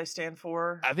do they stand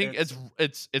for? I think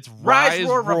it's Rise,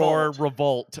 Roar,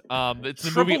 Revolt. It's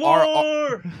the movie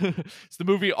RRR. It's the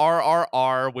movie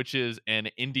RRR, which is an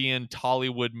Indian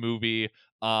Tollywood movie.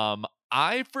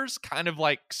 I first kind of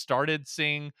like started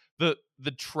seeing the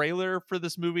trailer for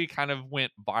this movie kind of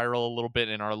went viral a little bit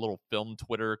in our little film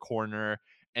Twitter corner.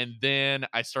 And then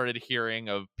I started hearing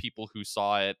of people who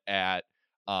saw it at,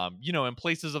 you know, in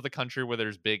places of the country where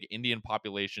there's big Indian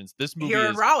populations. This movie here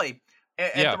in Raleigh,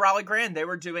 at the Raleigh Grand, they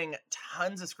were doing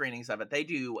tons of screenings of it. They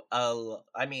do,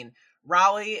 I mean,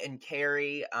 Raleigh and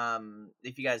Cary.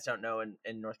 If you guys don't know,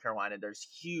 in North Carolina, there's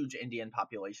huge Indian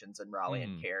populations in Raleigh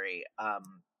and Cary.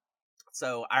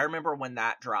 So I remember when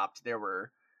that dropped,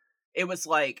 it was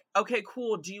like, okay,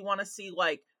 cool. Do you want to see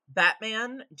like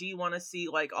Batman? Do you want to see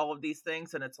like all of these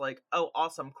things? And it's like, oh,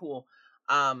 awesome, cool.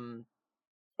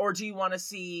 Or do you want to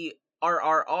see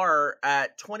RRR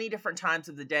at 20 different times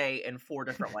of the day in 4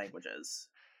 different languages?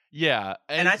 Yeah,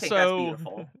 And and I think that's so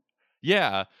beautiful.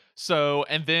 yeah. So,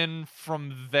 and then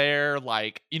from there,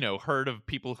 like, heard of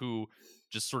people who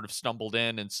just sort of stumbled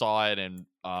in and saw it and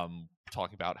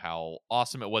talking about how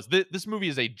awesome it was. This movie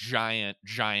is a giant,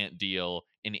 giant deal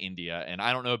in India. And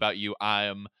I don't know about you.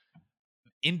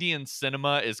 Indian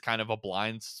cinema is kind of a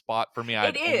blind spot for me. It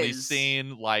I'd only is.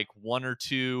 seen like one or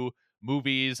two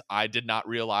movies. I did not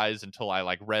realize until I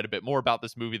like read a bit more about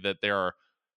this movie that there are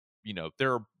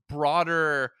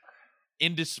broader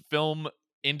film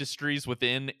industries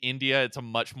within India. It's a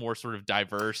much more sort of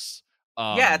diverse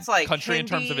Yeah, it's like country in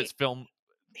terms of its film.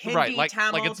 Right, Hindi, like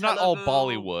Tamil, it's not all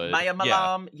Telugu, Bollywood. Yeah.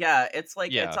 Mayamalam. Yeah, it's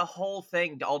like it's Yeah. a whole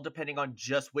thing, all depending on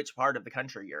just which part of the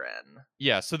country you're in.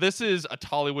 Yeah, so this is a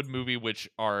Tollywood movie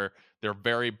they're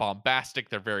very bombastic,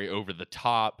 they're very over the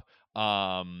top.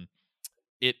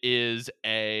 It is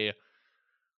a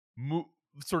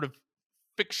sort of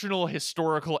fictional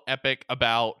historical epic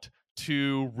about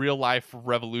two real life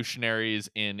revolutionaries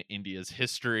in India's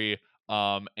history,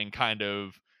 and kind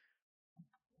of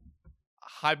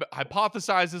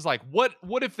hypothesizes like what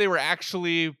if they were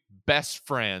actually best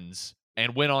friends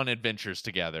and went on adventures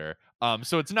together.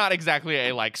 So it's not exactly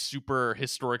a like super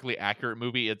historically accurate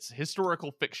movie. It's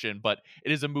historical fiction, but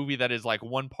it is a movie that is like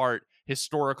one part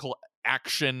historical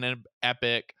action and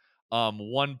epic,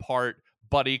 one part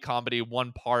buddy comedy,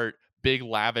 one part big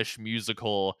lavish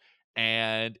musical,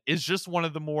 and is just one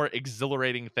of the more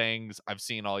exhilarating things I've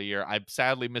seen all year. I've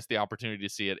sadly missed the opportunity to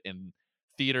see it in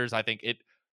theaters. I think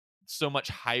so much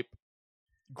hype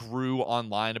grew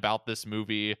online about this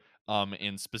movie,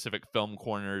 in specific film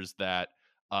corners, that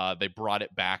they brought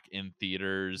it back in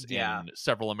theaters Yeah. in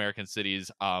several American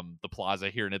cities. The Plaza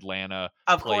here in Atlanta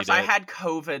Of played course, I it. had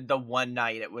COVID the one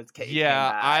night it came Yeah,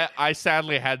 back. I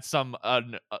sadly had some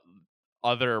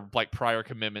other like prior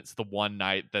commitments the one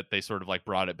night that they sort of like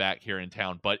brought it back here in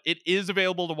town, but it is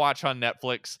available to watch on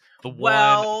Netflix.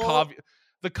 Well,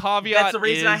 The caveat that's the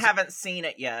reason I is, haven't seen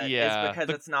it yet. Is yeah, because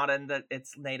it's not in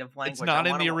its native it's language. not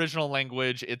in the original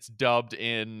language. It's dubbed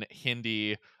in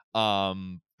Hindi. I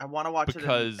want to watch it in. I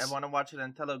Because want to watch it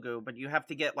in Telugu, but you have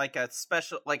to get like a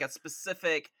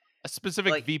specific. a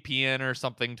specific Like, VPN or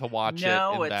something to watch it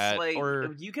no, in it's that, like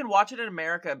or you can watch it in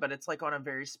America, but it's like on a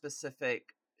very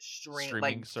specific streaming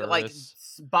like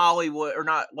service. Bollywood or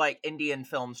not like Indian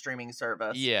film streaming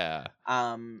service. Yeah.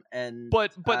 And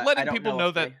But I letting don't people know know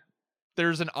if that they.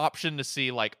 there's an option to see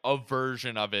like a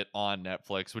version of it on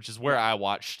Netflix, which is where Yeah. I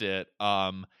watched it.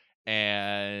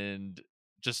 And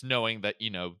just knowing that,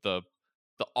 the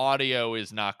audio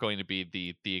is not going to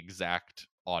be the exact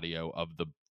audio of the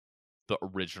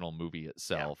original movie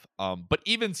itself. But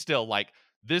even still, like,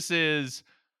 this is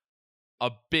a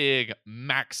big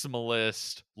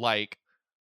maximalist, like,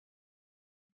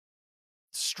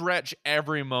 stretch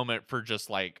every moment for just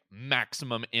like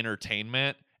maximum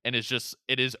entertainment, and it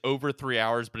is over 3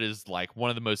 hours, but it is like one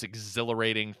of the most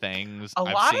exhilarating things A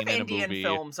I've lot of seen in a Indian movie.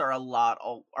 films are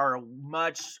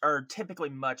typically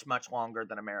much longer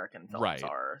than American films Right.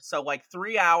 are. So like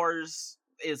 3 hours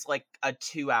is like a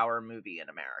 2 hour movie in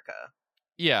America.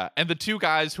 Yeah, and the two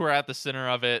guys who are at the center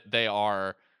of it, they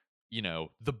are,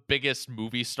 the biggest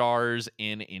movie stars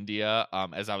in India.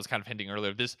 As I was kind of hinting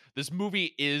earlier, this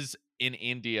movie is in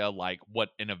India like what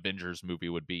an Avengers movie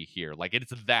would be here. Like,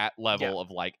 it's that level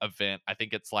of like event. I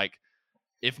think it's like,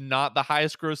 if not the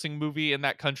highest grossing movie in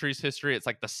that country's history, it's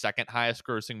like the second highest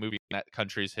grossing movie in that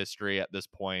country's history at this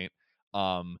point.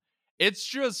 It's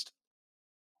just,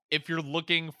 if you're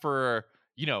looking for,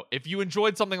 if you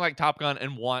enjoyed something like Top Gun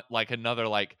and want like another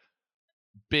like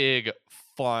big,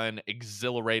 fun,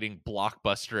 exhilarating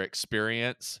blockbuster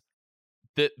experience,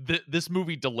 this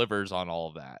movie delivers on all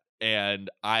of that. And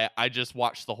I just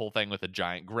watched the whole thing with a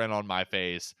giant grin on my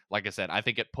face. Like I said, I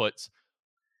think it puts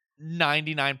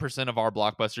 99% of our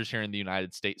blockbusters here in the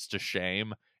United States to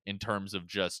shame in terms of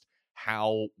just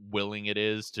how willing it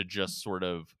is to just sort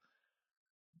of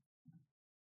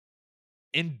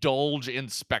indulge in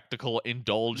spectacle,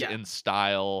 indulge in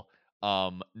style,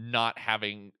 not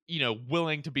having,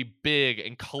 willing to be big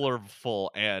and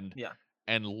colorful and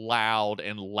loud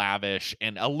and lavish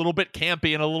and a little bit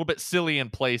campy and a little bit silly in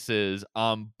places,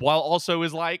 while also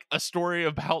is like a story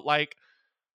about like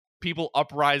people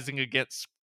uprising against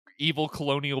evil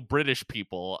colonial British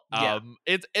people.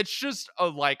 It's just a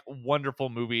like wonderful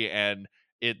movie, and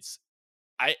it's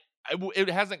it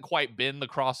hasn't quite been the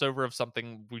crossover of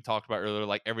something we talked about earlier,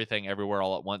 like Everything Everywhere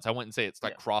All at Once. I wouldn't say it's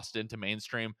like crossed into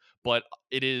mainstream, but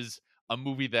it is a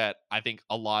movie that I think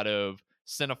a lot of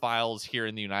cinephiles here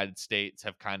in the United States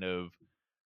have kind of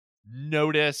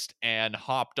noticed and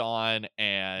hopped on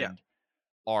and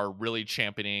are really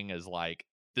championing as like,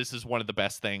 this is one of the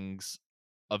best things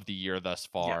of the year thus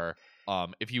far.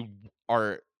 If you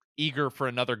are eager for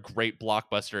another great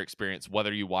blockbuster experience,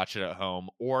 whether you watch it at home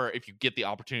or if you get the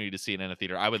opportunity to see it in a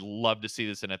theater, I would love to see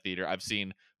this in a theater. I've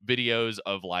seen videos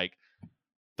of like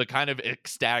the kind of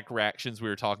ecstatic reactions we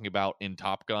were talking about in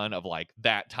Top Gun, of like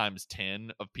that times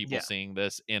 10 of people seeing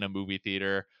this in a movie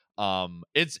theater.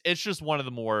 It's just one of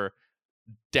the more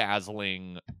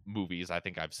dazzling movies I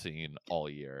think I've seen all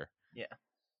year. Yeah.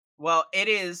 Well, it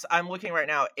is. I'm looking right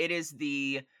now. It is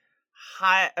the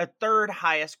third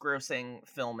highest grossing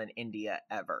film in India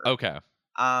ever. Okay.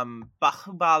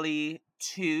 Bahubali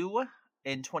 2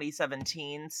 in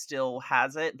 2017 still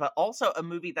has it, but also a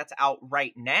movie that's out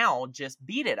right now just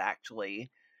beat it, actually.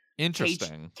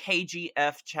 Interesting.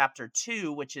 KGF Chapter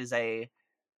 2, which is a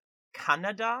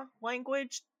Kannada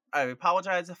language. I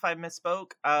apologize if I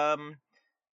misspoke.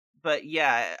 But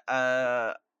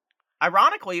yeah,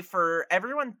 ironically, for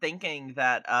everyone thinking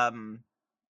that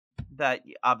that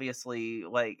obviously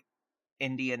like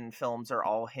Indian films are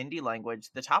all Hindi language,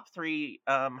 the top 3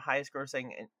 highest grossing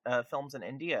films in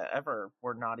India ever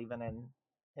were not even in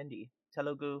Hindi.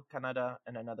 Telugu, Kannada,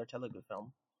 and another Telugu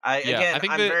film. I'm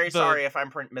very sorry if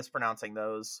I'm mispronouncing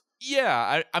those.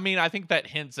 Yeah, I mean, I think that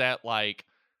hints at like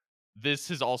this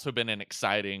has also been an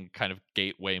exciting kind of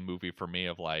gateway movie for me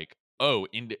of like, oh,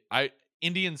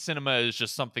 Indian cinema is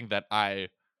just something that I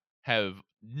have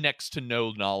next to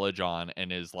no knowledge on,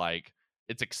 and is like,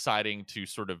 it's exciting to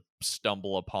sort of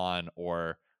stumble upon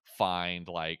or find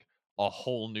like a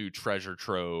whole new treasure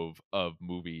trove of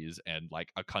movies, and like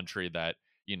a country that,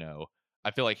 you know, I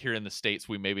feel like here in the States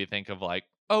we maybe think of like,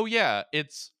 oh yeah,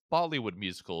 it's Bollywood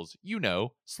musicals, you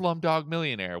know, Slumdog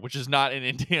Millionaire, which is not an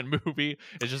Indian movie.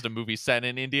 It's just a movie set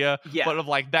in India. Yeah. But of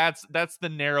like that's the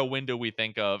narrow window we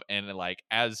think of, and like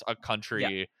as a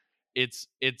country, its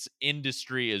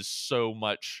industry is so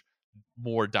much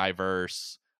more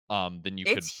diverse than you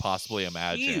could possibly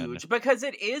imagine. Huge, because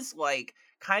it is like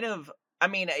kind of, I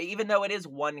mean, even though it is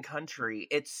one country,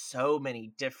 it's so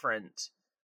many different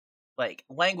like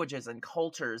languages and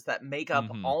cultures that make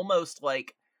up almost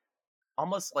like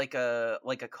a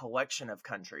collection of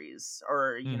countries,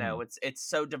 or you know, it's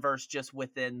so diverse just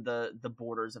within the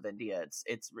borders of India.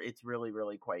 It's really,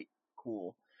 really quite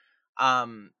cool.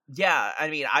 Yeah, I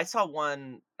mean, I saw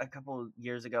one a couple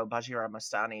years ago, Bajirao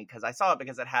Mastani, because I saw it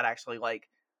because it had actually like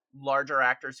larger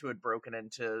actors who had broken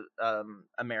into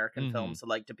American films, so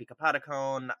like Deepika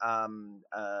Padukone,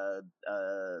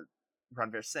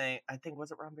 Ranveer Singh, I think,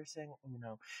 was it Ranveer Singh?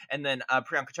 No. And then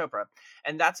Priyanka Chopra.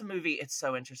 And that's a movie, it's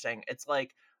so interesting. It's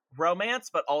like romance,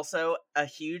 but also a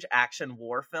huge action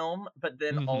war film, but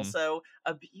then also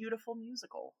a beautiful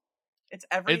musical. It's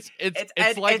everything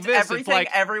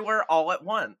everywhere all at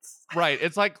once. Right.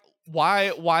 It's like,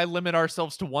 why limit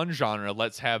ourselves to one genre?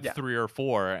 Let's have 3 or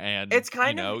 4, and it's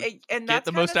kind of, and that's get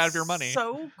the most out of your money.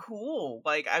 So cool.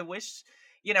 Like, I wish,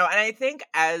 you know, and I think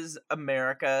as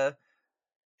America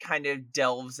kind of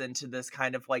delves into this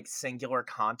kind of like singular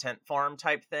content farm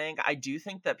type thing, I do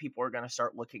think that people are going to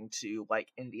start looking to like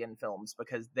Indian films,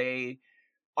 because they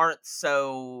aren't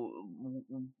so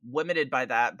limited by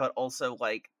that, but also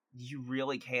like you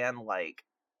really can like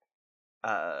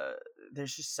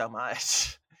there's just so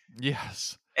much.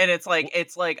 Yes. And it's like,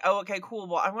 oh, okay, cool,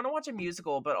 well, I want to watch a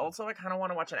musical, but also I kind of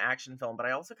want to watch an action film, but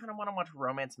I also kind of want to watch a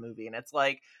romance movie. And it's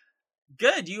like,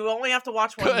 good, you only have to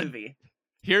watch one movie.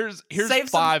 Here's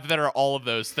 5 that are all of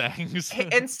those things.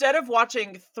 Instead of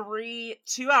watching 3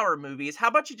 2-hour movies, how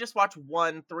about you just watch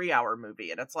 1 3-hour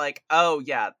movie? And it's like, oh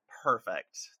yeah,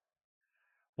 perfect.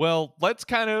 Well, let's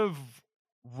kind of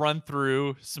run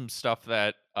through some stuff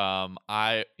that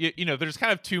there's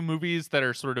kind of 2 movies that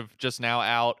are sort of just now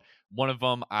out. One of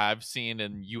them I've seen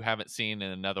and you haven't seen,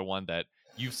 and another one that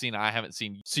you've seen I haven't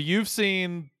seen. So you've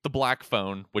seen The Black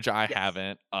Phone, which I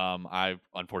haven't. I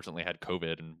unfortunately had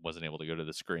COVID and wasn't able to go to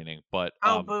the screening. But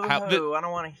I don't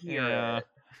want to hear it.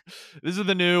 This is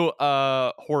the new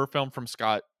horror film from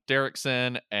Scott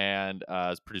Derrickson, and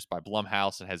is produced by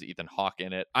Blumhouse and has Ethan Hawke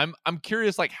in it. I'm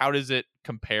curious, like, how does it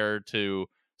compare to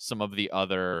some of the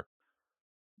other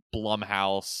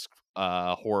Blumhouse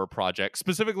horror projects,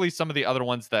 specifically some of the other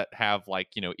ones that have, like,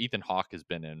 you know, Ethan Hawke has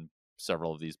been in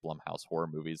several of these Blumhouse horror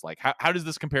movies. Like, how does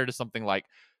this compare to something like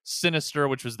Sinister,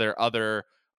 which was their other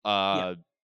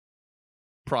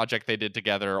project they did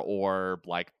together, or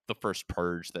like the first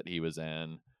Purge that he was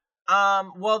in?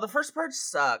 Well, the first Purge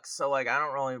sucks, so like I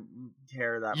don't really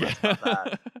care that much about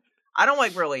that. I don't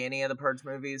like really any of the Purge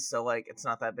movies, so like it's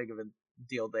not that big of a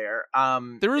deal there.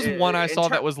 There was one I saw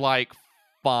that was like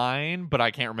fine, but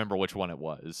I can't remember which one it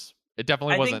was. It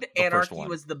definitely wasn't. I think the Anarchy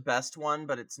was the best one,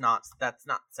 but that's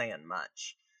not saying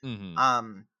much.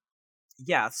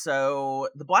 Yeah, so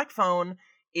The Black Phone,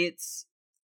 it's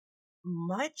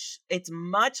much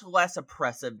less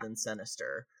oppressive than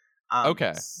Sinister.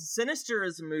 Okay. Sinister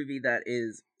is a movie that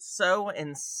is so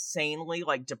insanely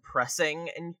like depressing,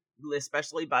 and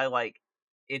especially by like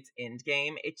its end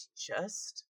game, it's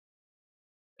just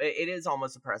it is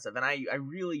almost oppressive, and I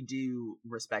really do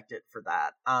respect it for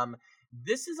that.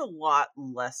 This is a lot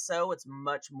less so. It's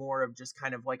much more of just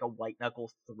kind of like a white knuckle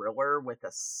thriller with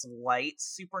a slight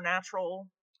supernatural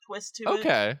twist to it.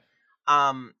 Okay.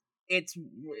 It's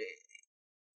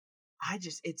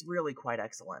it's really quite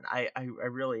excellent. I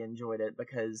really enjoyed it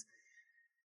because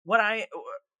what I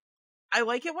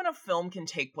like it when a film can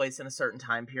take place in a certain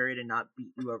time period and not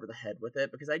beat you over the head with it,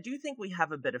 because I do think we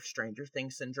have a bit of Stranger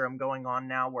Things syndrome going on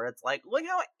now, where it's like, look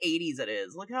how 80s it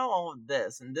is, look how all of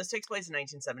this, and this takes place in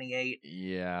 1978.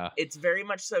 Yeah. It's very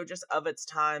much so just of its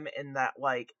time in that,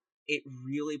 like, it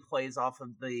really plays off of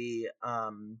the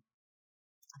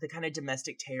kind of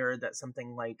domestic terror that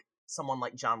someone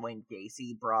like John Wayne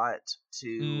Gacy brought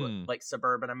to like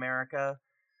suburban America.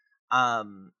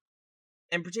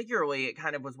 And particularly, it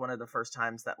kind of was one of the first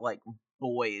times that like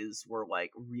boys were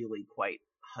like really quite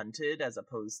hunted, as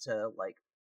opposed to like,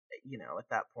 you know, at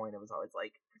that point it was always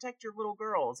like, protect your little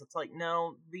girls. It's like,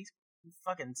 no, these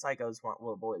fucking psychos want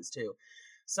little boys too.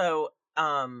 So,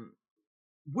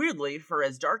 weirdly, for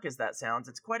as dark as that sounds,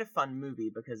 it's quite a fun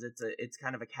movie because it's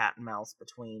kind of a cat and mouse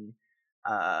between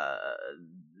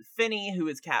Finney, who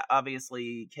is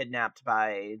obviously kidnapped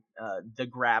by the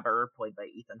Grabber, played by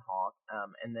Ethan Hawke,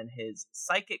 and then his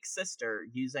psychic sister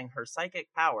using her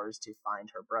psychic powers to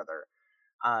find her brother.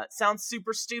 Sounds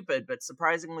super stupid, but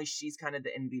surprisingly, she's kind of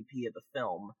the MVP of the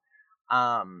film.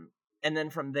 And then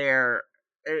from there,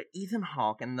 Ethan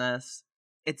Hawke in this,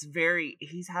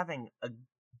 he's having a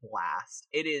blast.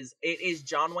 It is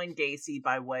John Wayne Gacy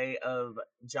by way of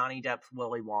Johnny Depp's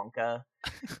Willy Wonka.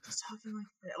 Just talking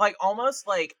like almost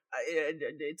like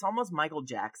it's almost Michael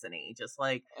Jackson-y, just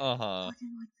like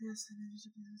talking like this, and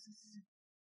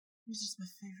he's just my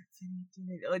favorite thing.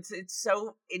 It's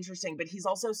so interesting, but he's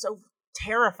also so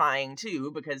terrifying too,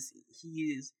 because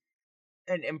he's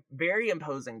a very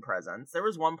imposing presence. There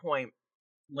was one point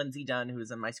Lindsay Dunn, who was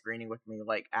in my screening with me,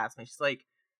 like asked me, she's like,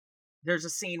 there's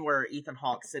a scene where Ethan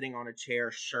Hawke's sitting on a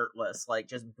chair shirtless, like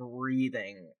just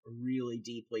breathing really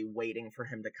deeply, waiting for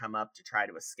him to come up to try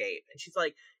to escape. And she's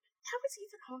like, that was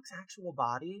Ethan Hawke's actual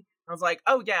body? And I was like,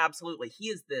 oh yeah, absolutely. He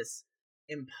is this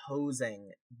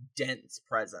imposing, dense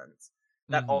presence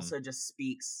that also just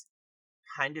speaks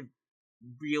kind of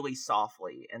really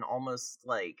softly and almost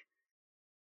like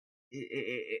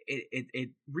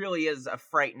it really is a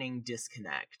frightening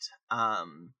disconnect.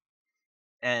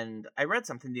 And I read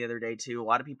something the other day too. A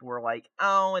lot of people were like,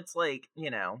 "Oh, it's like,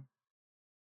 you know,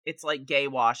 it's like gay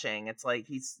washing. It's like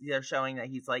they're showing that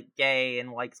he's like gay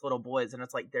and likes little boys." And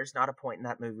it's like, there's not a point in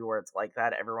that movie where it's like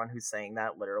that. Everyone who's saying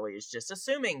that literally is just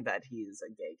assuming that he's a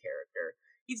gay character.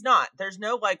 He's not. There's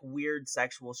no like weird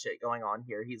sexual shit going on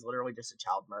here. He's literally just a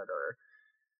child murderer.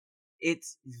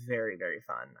 It's very, very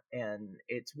fun, and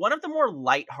it's one of the more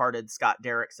lighthearted Scott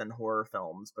Derrickson horror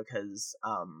films, because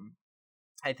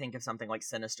I think of something like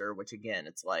Sinister, which again,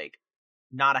 it's like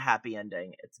not a happy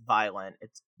ending. It's violent.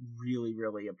 It's really,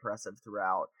 really oppressive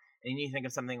throughout. And you think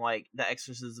of something like The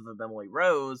Exorcism of Emily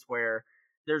Rose, where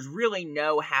there's really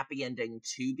no happy ending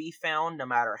to be found, no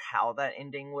matter how that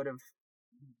ending would have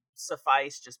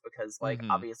sufficed, just because, like,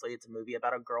 obviously it's a movie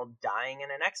about a girl dying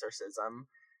in an exorcism,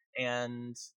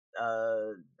 and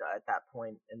at that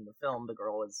point in the film, the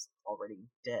girl is already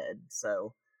dead.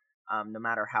 So no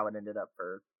matter how it ended up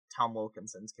for Tom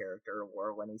Wilkinson's character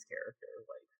or Lenny's character,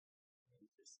 like,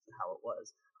 just how it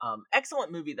was.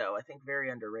 Excellent movie though. I think very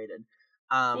underrated.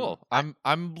 Cool.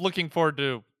 I'm looking forward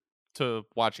to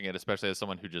watching it, especially as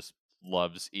someone who just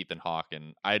loves Ethan Hawke,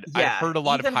 and I'd heard a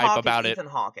lot of hype about it. Ethan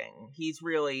Hawking. He's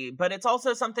really, but it's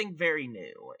also something very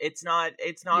new. It's not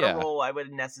a role I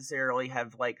would necessarily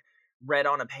have like read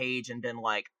on a page and been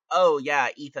like, oh yeah,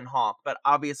 Ethan Hawke. But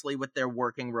obviously with their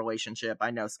working relationship, I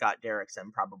know Scott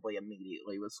Derrickson probably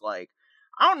immediately was like,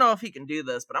 I don't know if he can do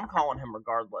this, but I'm calling him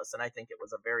regardless. And I think it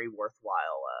was a very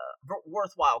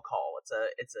worthwhile call. It's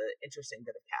a interesting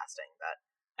bit of casting that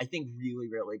I think really,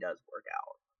 really does work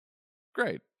out.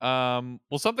 Great.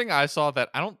 Well, something I saw that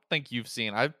I don't think you've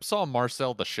seen. I saw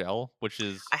Marcel the Shell, which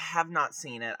is, I have not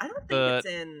seen it. I don't think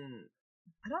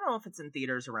I don't know if it's in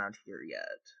theaters around here yet.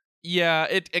 Yeah,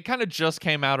 it kind of just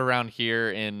came out around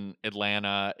here in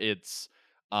Atlanta. It's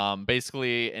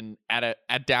basically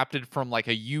adapted from like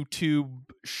a YouTube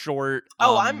short.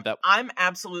 I'm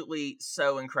absolutely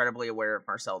so incredibly aware of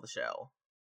Marcel the Shell.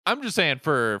 I'm just saying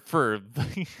for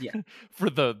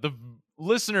the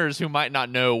listeners who might not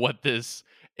know what this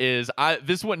is,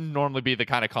 this wouldn't normally be the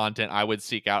kind of content I would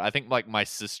seek out. I think like my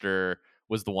sister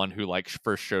was the one who like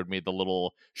first showed me the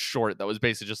little short that was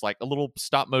basically just like a little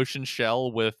stop motion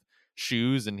shell with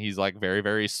shoes, and he's like very,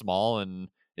 very small and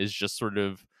is just sort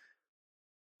of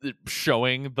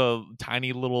showing the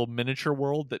tiny little miniature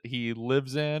world that he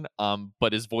lives in,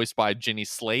 but is voiced by Jenny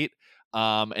Slate.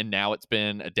 And now it's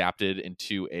been adapted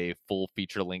into a full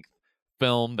feature-length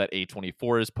film that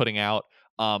A24 is putting out.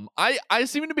 I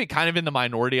seem to be kind of in the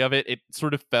minority of it. It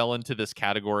sort of fell into this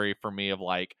category for me of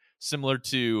like similar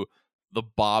to the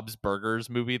Bob's Burgers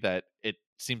movie that it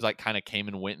seems like kind of came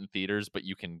and went in theaters, but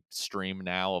you can stream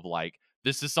now. Of like,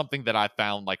 this is something that I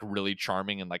found like really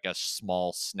charming and like a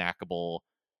small snackable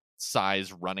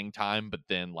size running time, but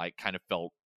then like kind of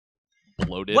felt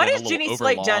bloated. What and has Jenny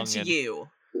Slate done to you?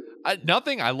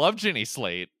 Nothing. I love Jenny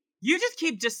Slate. You just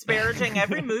keep disparaging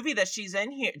every movie that she's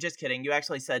in here. Just kidding. You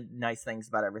actually said nice things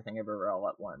about Everything Everywhere All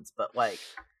at Once, but like,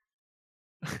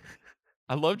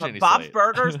 I love Jenny Bob's Slate.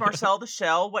 Burgers, Marcel the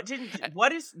Shell.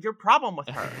 What is your problem with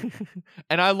her?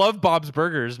 And I love Bob's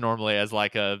Burgers normally as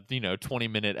like a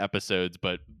 20-minute episodes,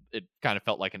 but it kind of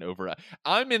felt like an over.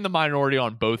 I'm in the minority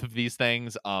on both of these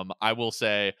things. I will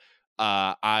say,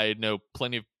 I know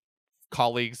plenty of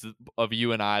colleagues of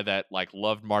you and I that like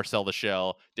loved Marcel the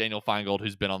Shell. Daniel Feingold,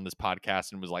 who's been on this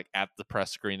podcast and was like at the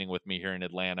press screening with me here in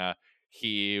Atlanta,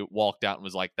 he walked out and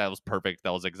was like, that was perfect.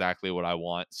 That was exactly what I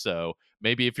want. So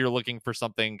maybe if you're looking for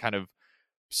something kind of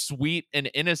sweet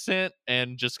and innocent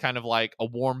and just kind of like a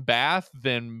warm bath,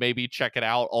 then maybe check it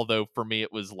out. Although for me,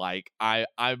 it was like,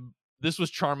 this was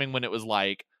charming when it was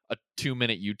like a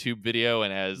 2-minute YouTube video,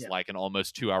 and as like an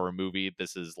almost 2-hour movie,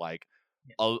 this is like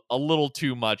a little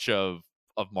too much of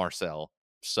Marcel.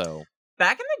 So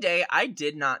back in the day, I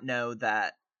did not know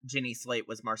that Jenny Slate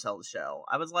was Marcel the Shell.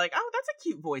 I was like, oh, that's a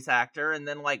cute voice actor. And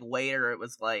then like later it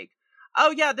was like,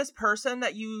 oh yeah, this person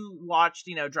that you watched,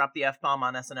 drop the F-bomb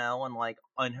on SNL and like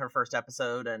on her first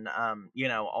episode and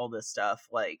all this stuff.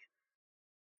 Like,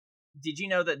 did you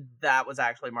know that was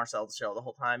actually Marcel the Shell the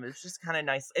whole time? It was just kind of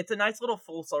nice. It's a nice little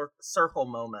full circle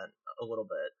moment a little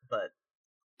bit, but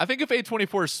I think if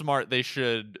A24 is smart, they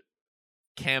should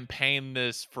campaign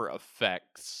this for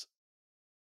effects.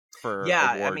 For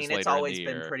I mean, it's always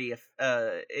been pretty.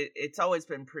 It's always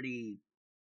been pretty,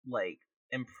 like,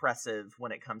 impressive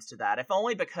when it comes to that. If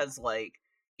only because like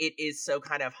it is so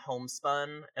kind of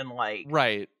homespun and like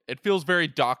right. It feels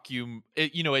very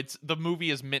it's the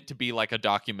movie is meant to be like a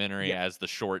documentary as the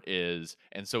short is,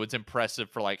 and so it's impressive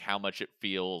for like how much it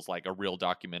feels like a real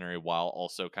documentary while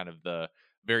also kind of the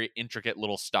very intricate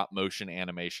little stop motion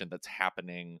animation that's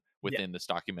happening within this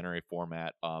documentary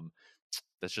format.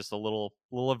 That's just a little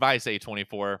advice,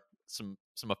 A24. Some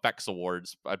effects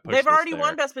awards. They've already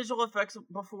won Best Visual Effects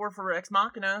before for Ex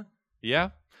Machina. Yeah,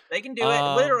 they can do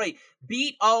it. Literally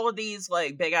beat all of these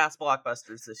like big ass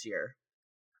blockbusters this year.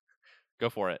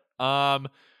 Go for it.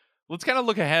 Let's kind of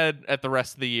look ahead at the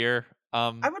rest of the year.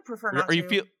 I would prefer not.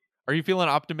 Are you feeling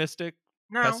optimistic?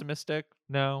 No. Pessimistic?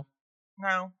 No.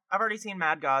 I've already seen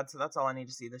Mad God, so that's all I need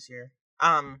to see this year.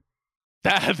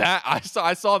 That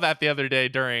I saw that the other day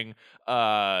during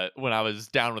when I was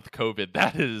down with COVID.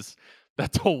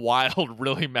 That's a wild,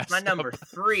 really messed up. My number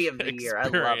 3 of the year. I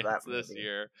love that movie. This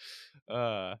year.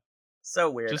 So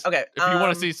weird. Okay, if you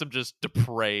want to see some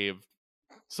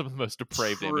of the most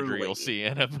depraved imagery you'll see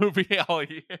in a movie all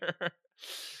year.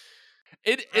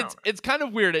 It's kind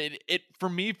of weird. It for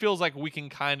me feels like we can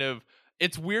kind of.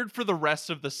 It's weird for the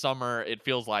rest of the summer. It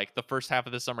feels like the first half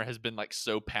of the summer has been like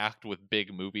so packed with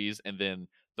big movies, and then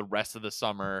the rest of the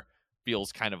summer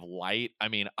feels kind of light. I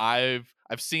mean, I've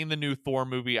seen the new Thor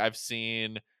movie. I've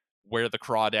seen Where the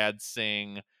Crawdads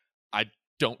Sing. I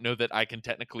don't know that I can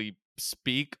technically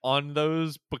speak on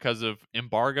those because of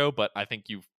embargo, but I think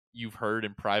you've heard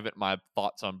in private my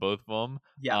thoughts on both of them.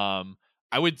 Yeah.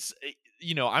 I would say,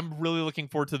 I'm really looking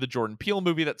forward to the Jordan Peele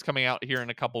movie that's coming out here in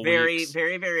a couple weeks. Very,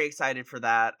 very, very excited for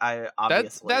that.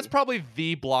 That's probably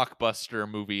the blockbuster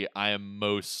movie I am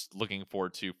most looking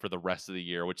forward to for the rest of the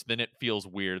year, which then it feels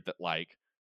weird that like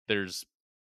there's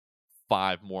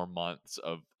 5 more months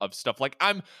of stuff. Like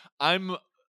I'm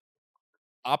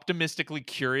optimistically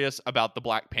curious about the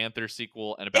Black Panther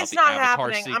sequel and about the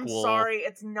Avatar sequel. I'm sorry,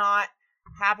 it's not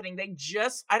happening.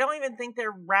 I don't even think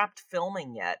they're wrapped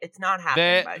filming yet. It's not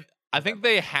happening. I think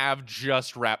they have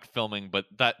just wrapped filming, but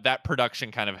that production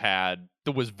kind of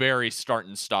was very start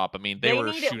and stop. I mean, they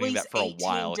were shooting that for a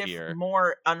while here.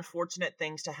 More unfortunate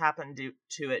things to happen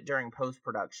to it during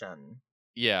post-production.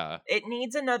 Yeah. It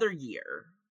needs another year.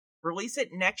 Release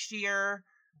it next year,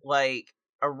 like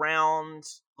around,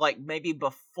 like maybe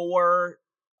before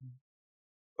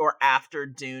or after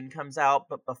Dune comes out,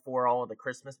 but before all of the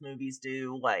Christmas movies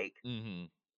do. Like,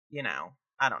 you know,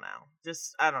 I don't know.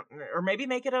 Just, or maybe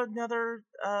make it another,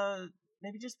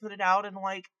 maybe just put it out in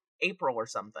like April or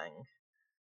something.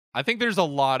 I think there's a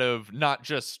lot of not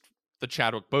just the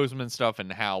Chadwick Boseman stuff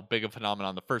and how big a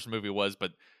phenomenon the first movie was,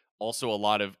 but also a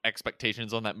lot of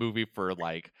expectations on that movie for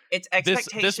like it's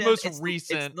expectations. This most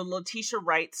recent, it's the Letitia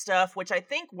Wright stuff, which I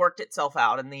think worked itself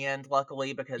out in the end,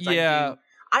 luckily, because I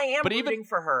am rooting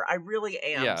for her. I really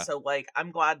am. Yeah. So like,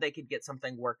 I'm glad they could get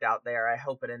something worked out there. I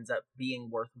hope it ends up being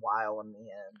worthwhile in the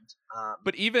end.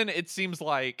 But even it seems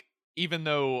like, even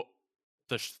though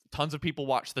tons of people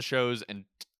watch the shows and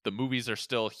the movies are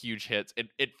still huge hits,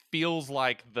 it feels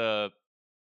like the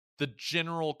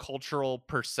general cultural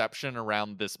perception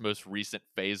around this most recent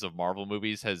phase of Marvel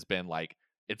movies has been like,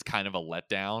 it's kind of a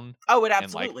letdown. Oh, it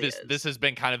absolutely is. This has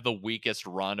been kind of the weakest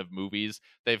run of movies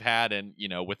they've had, and you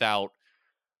know, without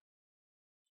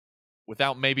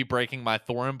maybe breaking my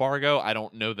Thor embargo, I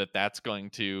don't know that that's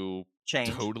going to change.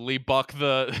 Totally buck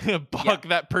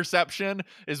that perception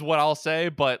is what I'll say.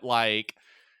 But like,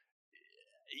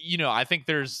 you know, I think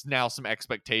there's now some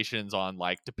expectations on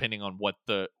like, depending on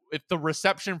if the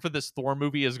reception for this Thor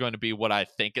movie is going to be what I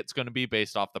think it's going to be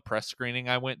based off the press screening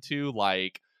I went to,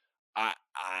 like, I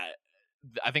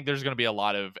think there's going to be a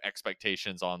lot of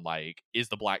expectations on like, is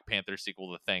the Black Panther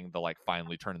sequel the thing to like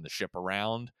finally turning the ship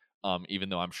around? Even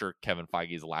though I'm sure Kevin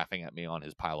Feige is laughing at me on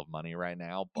his pile of money right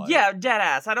now. But yeah, dead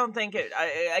ass. I don't think it.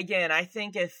 I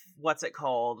think if what's it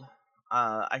called?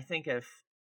 I think if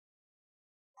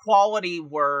quality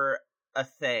were a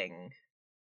thing,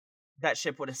 that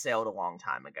ship would have sailed a long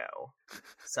time ago.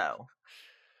 So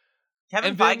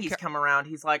Kevin Feige's come around.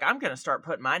 He's like, I'm going to start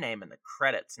putting my name in the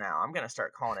credits now. I'm going to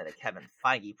start calling it a Kevin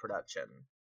Feige production.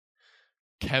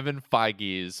 Kevin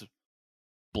Feige's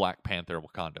Black Panther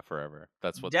Wakanda Forever.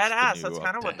 That's what dead ass. That's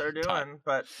kind of what they're doing.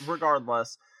 But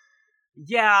regardless,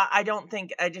 yeah, I don't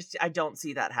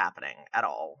see that happening at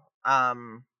all.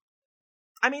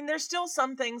 I mean, there's still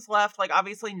some things left. Like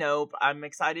obviously, Nope. I'm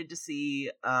excited to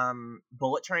see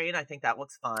Bullet Train. I think that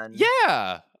looks fun.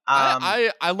 Yeah,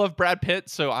 I love Brad Pitt,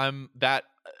 so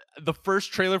the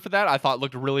first trailer for that I thought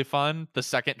looked really fun. The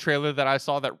second trailer that I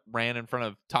saw that ran in front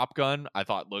of Top Gun, I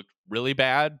thought looked really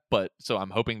bad. But so I'm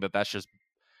hoping that that's just.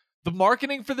 The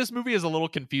marketing for this movie is a little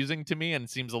confusing to me and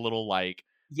seems a little like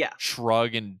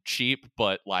shrug and cheap,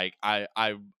 but like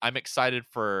I'm excited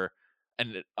for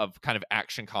a kind of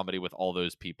action comedy with all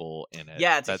those people in it.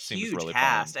 Yeah, it's a huge really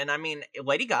cast, fun. And I mean,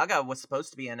 Lady Gaga was supposed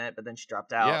to be in it, but then she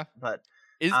dropped out. Yeah, but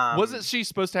wasn't she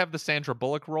supposed to have the Sandra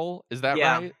Bullock role? Is that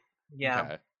right?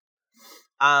 Yeah.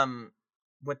 Okay.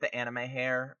 With the anime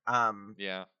hair.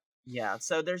 Yeah.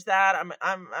 So there's that.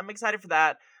 I'm excited for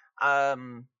that.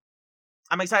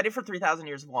 I'm excited for 3,000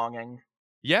 Years of Longing.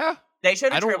 Yeah. They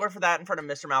showed a trailer for that in front of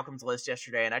Mr. Malcolm's List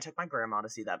yesterday, and I took my grandma to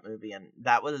see that movie, and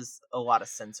that was a lot of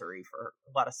sensory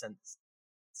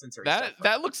sensory stuff.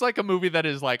 That looks like a movie that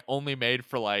is like only made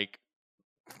for like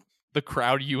the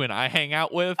crowd you and I hang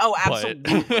out with. Oh,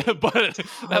 absolutely. But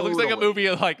that looks like a movie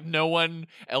like no one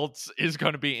else is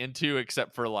going to be into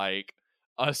except for like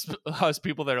us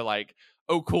people that are like,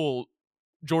 oh, cool.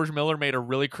 George Miller made a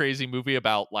really crazy movie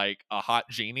about like a hot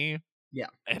genie. Yeah.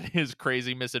 And his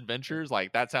crazy misadventures.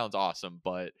 Like that sounds awesome,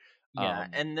 but yeah.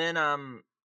 And then I'm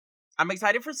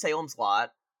excited for Salem's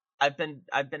Lot. I've been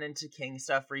into King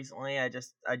stuff recently. I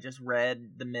just read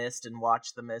The Mist and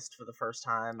watched The Mist for the first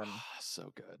time, and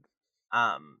so good.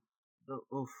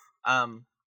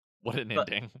 What an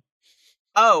ending.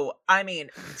 Oh, I mean,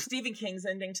 Stephen King's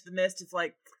ending to The Mist is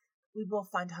like, we will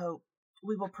find hope.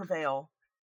 We will prevail.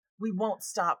 We won't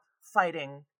stop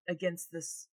fighting against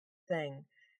this thing.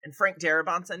 And Frank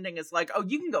Darabont's ending is like, oh,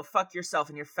 you can go fuck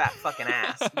yourself in your fat fucking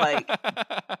ass. Like,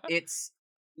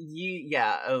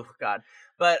 oh god.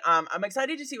 But I'm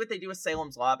excited to see what they do with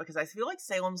Salem's Lot, because I feel like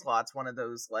Salem's Lot's one of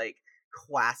those like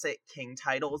classic King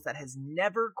titles that has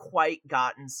never quite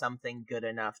gotten something good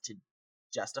enough to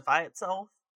justify itself.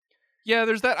 Yeah,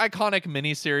 there's that iconic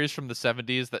miniseries from the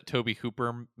 70s that Tobe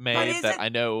Hooper made that I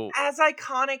know as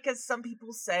iconic as some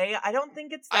people say. I don't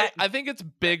think it's that. I think it's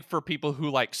big for people who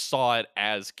like saw it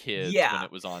as kids when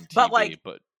it was on TV,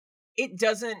 but it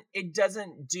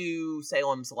doesn't do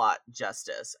Salem's Lot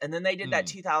justice. And then they did that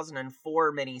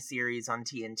 2004 miniseries on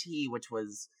TNT, which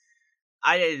was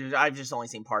I've just only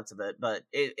seen parts of it, but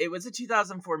it was a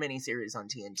 2004 miniseries on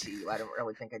TNT. I don't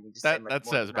really think I need to say much more. That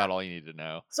says about all you need to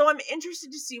know. So I'm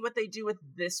interested to see what they do with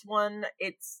this one.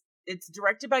 It's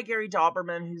directed by Gary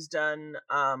Dauberman, who's done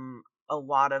a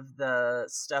lot of the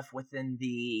stuff within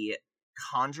the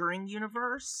Conjuring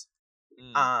universe.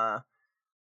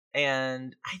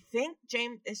 And I think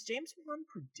James Wan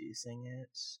producing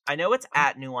it? I know it's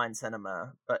at New Line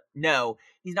Cinema, but no,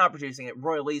 he's not producing it.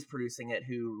 Roy Lee's producing it,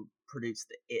 who produced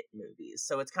the It movies.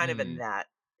 So it's kind of in that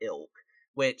ilk,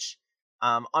 which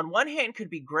on one hand could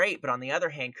be great, but on the other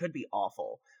hand could be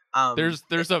awful. There's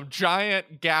a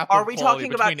giant gap. Are we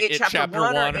talking about It chapter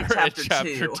 1 or It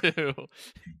chapter 2?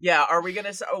 Yeah, are we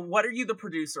gonna? What are you the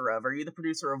producer of? Are you the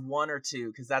producer of 1 or 2?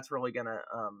 Because that's really gonna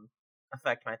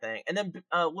affect my thing. And then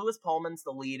Lewis Pullman's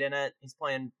the lead in it. He's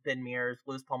playing Ben Mears.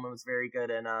 Lewis Pullman was very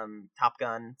good in Top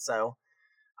Gun. So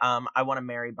I want to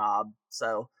marry Bob.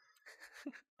 So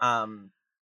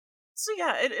so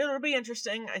yeah, it'll be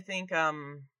interesting. I think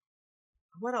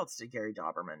what else did Gary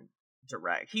Dauberman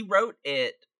direct? He wrote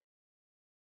it,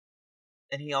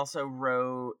 and he also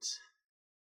wrote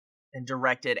and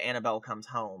directed Annabelle Comes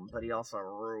Home, but he also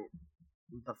wrote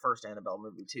the first Annabelle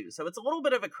movie too. So it's a little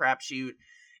bit of a crapshoot.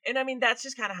 And I mean, that's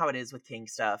just kind of how it is with King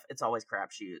stuff. It's always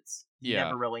crapshoots. You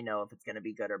never really know if it's going to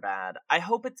be good or bad. I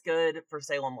hope it's good for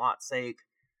Salem Lot's sake.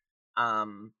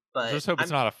 But I just hope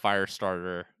it's not a fire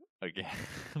starter again.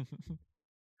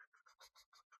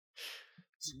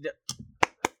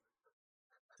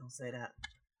 Don't say that.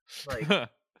 Like,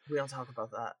 we don't talk about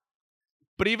that.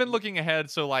 But even looking ahead,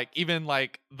 so like even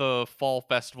like the fall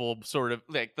festival, sort of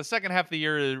like the second half of the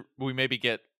year, we maybe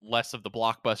get less of the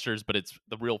blockbusters, but it's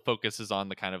the real focus is on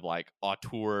the kind of like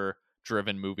auteur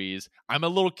driven movies. I'm a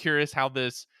little curious how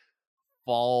this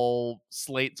fall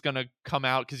slate's gonna come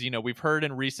out, because we've heard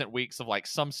in recent weeks of like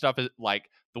some stuff is like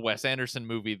the Wes Anderson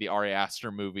movie, the Ari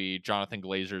Aster movie, Jonathan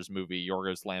Glazer's movie,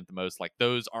 Yorgos Lanthimos, like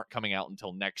those aren't coming out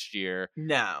until next year.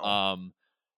 No.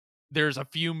 There's a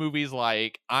few movies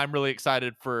like I'm really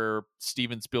excited for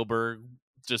Steven Spielberg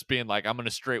just being like, I'm going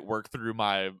to straight work through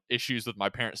my issues with my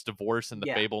parents' divorce and The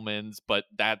Fabelmans, but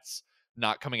that's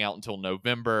not coming out until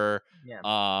November. Yeah.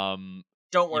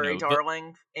 Don't worry,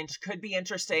 darling. Could be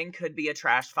interesting. Could be a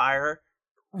trash fire.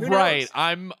 Who knows?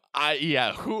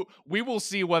 We will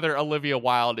see whether Olivia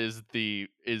Wilde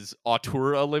is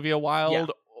auteur Olivia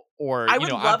Wilde. Or, I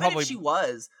would love it if she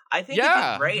was. I think it'd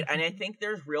be great, and I think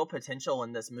there's real potential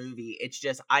in this movie. It's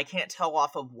just I can't tell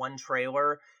off of one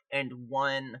trailer and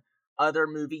one other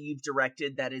movie you've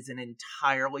directed that is an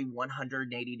entirely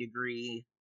 180-degree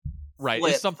right.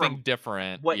 It's something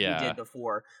different. What you did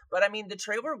before, but I mean, the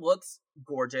trailer looks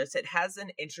gorgeous. It has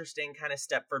an interesting kind of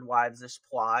Stepford Wives-ish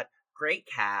plot. Great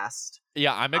cast.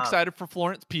 Yeah, I'm excited for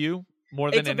Florence Pugh. More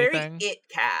than anything, it's a very It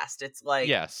cast. It's like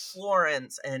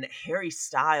Florence and Harry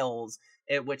Styles,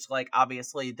 which like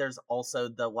obviously there's also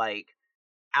the like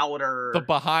the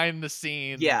behind the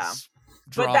scenes,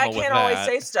 but that can't always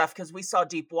say stuff because we saw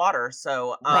Deep Water,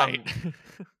 so right.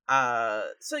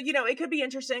 So it could be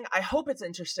interesting. I hope it's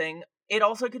interesting. It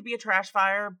also could be a trash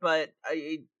fire, but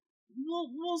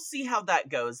we'll see how that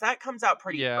goes. That comes out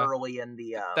pretty early in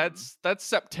the. That's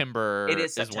September. It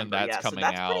is September, when that's coming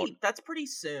out. That's pretty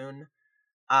soon.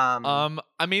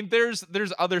 I mean, there's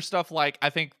other stuff like I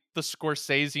think the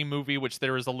Scorsese movie, which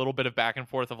there was a little bit of back and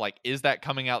forth of like, is that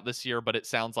coming out this year? But it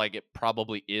sounds like it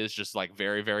probably is, just like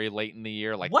very, very late in the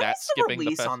year. Like what that's is the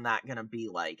release on that gonna be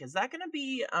like? Is that gonna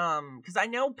be because I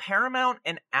know Paramount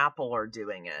and Apple are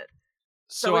doing it.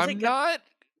 So I'm not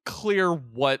clear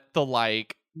what the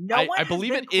like. I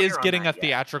believe it is getting a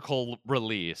theatrical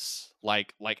release.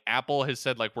 Like Apple has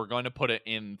said, like we're going to put it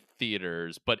in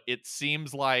theaters, but it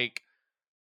seems like,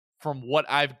 from what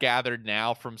I've gathered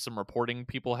now from some reporting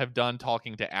people have done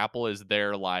talking to Apple, is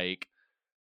they're like,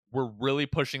 we're really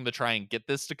pushing to try and get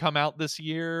this to come out this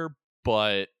year,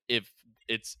 but if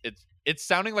it's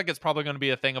sounding like it's probably going to be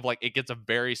a thing of like it gets a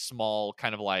very small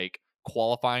kind of like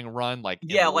qualifying run, like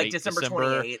like December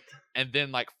 28th, and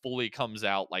then like fully comes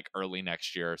out like early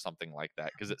next year or something like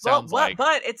that, because it sounds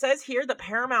but it says here that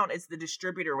Paramount is the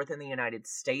distributor within the United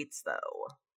States though.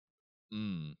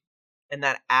 And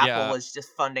that Apple is just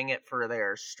funding it for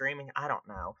their streaming. I don't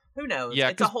know. Who knows? Yeah,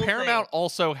 because Paramount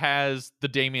also has the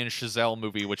Damien Chazelle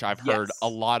movie, which I've heard a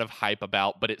lot of hype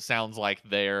about, but it sounds like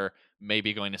they're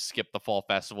maybe going to skip the fall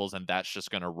festivals and that's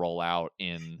just going to roll out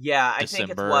in I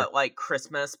December. think it's like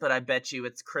Christmas, but I bet you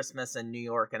it's Christmas in New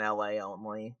York and LA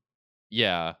only.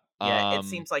 Yeah. It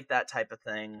seems like that type of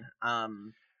thing.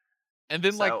 And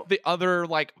then, like, the other,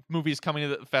 like, movies coming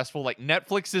to the festival, like,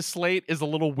 Netflix's slate is a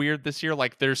little weird this year.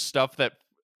 Like, there's stuff that,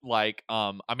 like,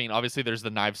 I mean, obviously there's the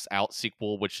Knives Out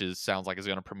sequel, which sounds like is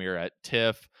going to premiere at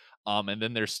TIFF. And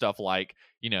then there's stuff like,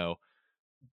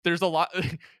 there's a lot.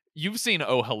 You've seen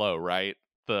Oh Hello, right?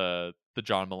 The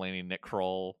John Mulaney, Nick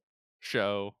Kroll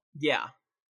show? Yeah.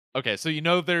 Okay, so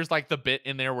there's, like, the bit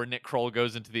in there where Nick Kroll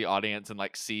goes into the audience and,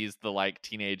 like, sees the, like,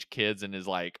 teenage kids and is,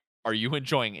 like, are you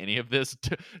enjoying any of this?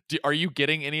 Are you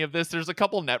getting any of this? There's a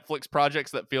couple Netflix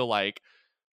projects that feel like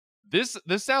this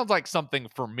sounds like something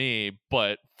for me,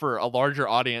 but for a larger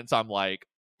audience, I'm like,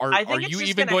 I are think it's you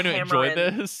just even gonna going to hammer enjoy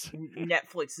in this?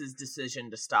 Netflix's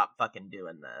decision to stop fucking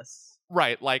doing this.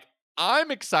 Right, like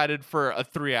I'm excited for a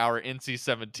 3-hour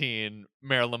NC-17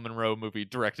 Marilyn Monroe movie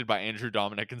directed by Andrew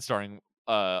Dominic and starring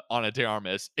Ana de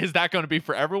Armas. Is that going to be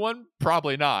for everyone?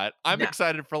 Probably not. I'm No.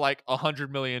 excited for like $100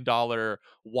 million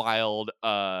wild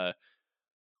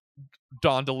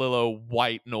Don DeLillo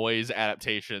white noise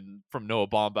adaptation from Noah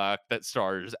Baumbach that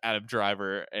stars Adam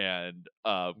Driver and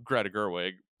Greta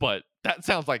Gerwig, but that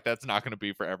sounds like that's not going to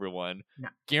be for everyone. No.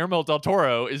 Guillermo del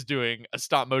Toro is doing a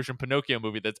stop motion Pinocchio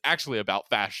movie that's actually about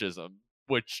fascism,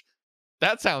 which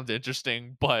that sounds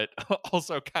interesting, but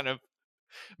also kind of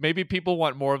maybe people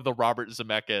want more of the Robert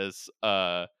Zemeckis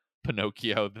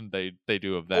Pinocchio than they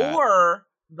do of that. Or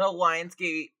the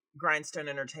Lionsgate Grindstone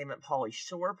Entertainment Pauly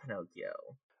Shore Pinocchio.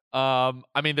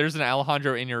 I mean, there's an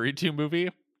Alejandro Iñárritu movie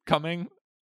coming.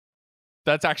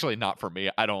 That's actually not for me.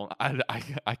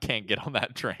 I can't get on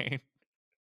that train.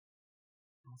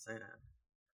 I'll say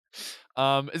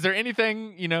that. Is there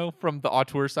anything, from the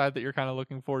auteur side that you're kind of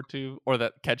looking forward to or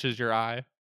that catches your eye?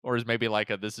 Or is maybe like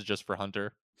this is just for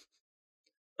Hunter?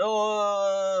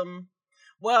 Well,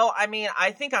 I mean,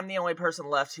 I think I'm the only person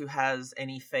left who has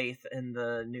any faith in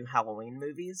the new Halloween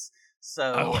movies.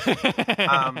 So,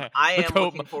 I am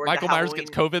looking forward Michael to Myers Halloween.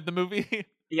 gets COVID, the movie?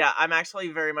 Yeah, I'm actually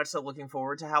very much so looking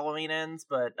forward to Halloween Ends,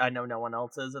 but I know no one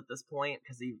else is at this point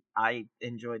because I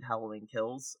enjoyed Halloween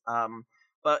Kills.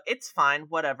 But it's fine,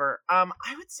 whatever. I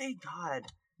would say, God,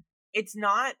 it's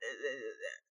not.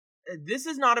 This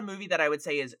is not a movie that I would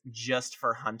say is just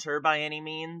for Hunter by any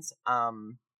means.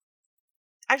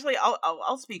 Actually,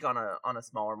 I'll speak on a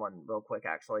smaller one real quick.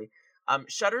 Actually,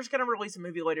 Shudder's going to release a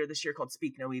movie later this year called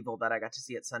Speak No Evil that I got to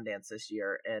see at Sundance this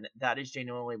year, and that is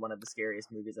genuinely one of the scariest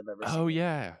movies I've ever seen. Oh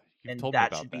yeah, and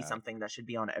that should be something that should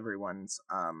be on everyone's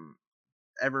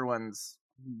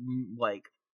like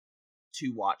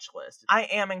to watch list. I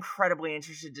am incredibly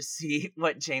interested to see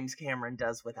what James Cameron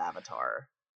does with Avatar.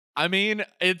 I mean,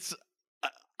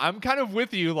 I'm kind of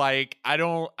with you. Like, I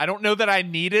don't know that I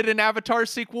needed an Avatar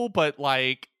sequel, but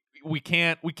like, we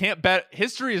can't bet.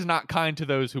 History is not kind to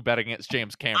those who bet against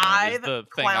James Cameron. Is the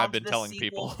thing I've been telling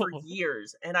people for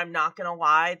years, and I'm not gonna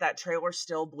lie, that trailer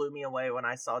still blew me away when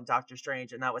I saw Doctor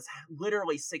Strange, and that was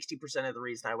literally 60% of the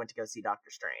reason I went to go see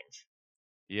Doctor Strange.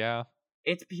 Yeah,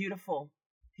 it's beautiful.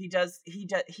 He gives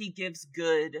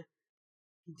good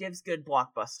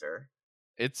blockbuster.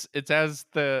 It's as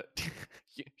the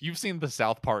you've seen the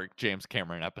South Park James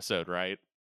Cameron episode, right?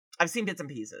 I've seen bits and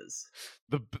pieces.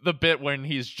 The bit when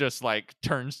he's just like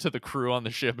turns to the crew on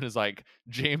the ship and is like,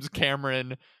 James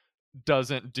Cameron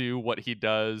doesn't do what he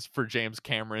does for James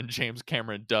Cameron. James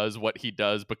Cameron does what he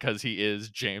does because he is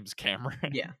James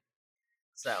Cameron. Yeah.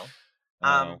 So,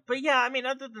 but yeah, I mean,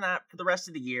 other than that, for the rest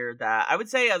of the year,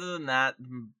 other than that,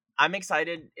 I'm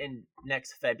excited in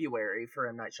next February for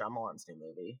M. Night Shyamalan's new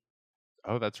movie.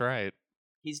 Oh, that's right.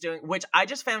 He's doing, which I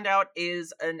just found out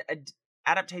is an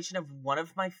adaptation of one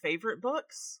of my favorite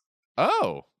books.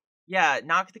 Oh. Yeah,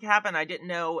 Knock at the Cabin. I didn't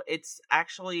know it's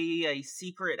actually a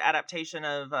secret adaptation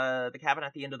of The Cabin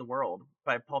at the End of the World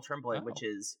by Paul Tremblay, which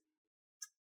is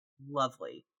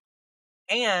lovely.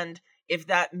 And if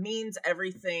that means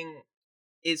everything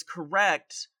is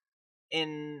correct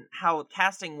in how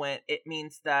casting went, it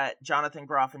means that Jonathan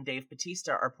Groff and Dave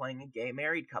Bautista are playing a gay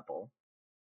married couple.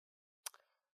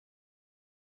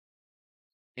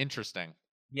 Interesting.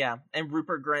 Yeah, and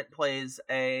Rupert Grint plays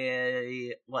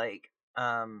a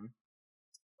an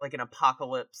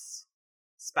apocalypse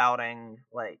spouting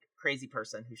crazy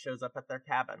person who shows up at their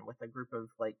cabin with a group of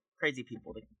crazy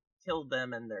people to kill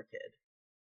them and their kid.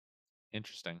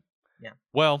 Interesting. Yeah.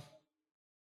 Well,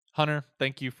 Hunter,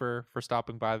 thank you for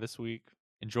stopping by this week.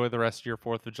 Enjoy the rest of your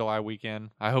 4th of July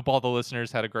weekend. I hope all the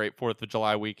listeners had a great 4th of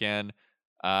July weekend.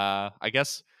 I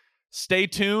guess stay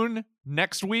tuned.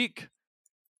 Next week,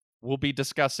 we'll be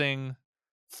discussing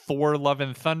Thor Love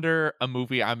and Thunder, a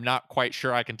movie I'm not quite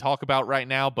sure I can talk about right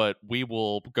now, but we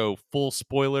will go full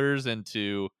spoilers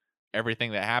into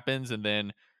everything that happens, and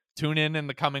then tune in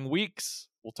the coming weeks.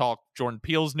 We'll talk Jordan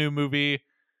Peele's new movie.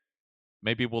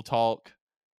 Maybe we'll talk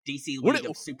DC League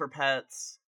of Super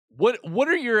Pets. What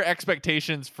are your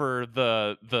expectations for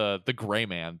the Gray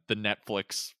Man, the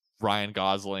Netflix Ryan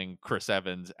Gosling, Chris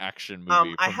Evans action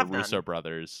movie from the Russo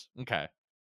brothers? Okay.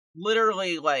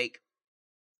 Literally,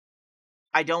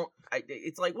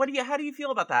 it's how do you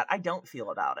feel about that? I don't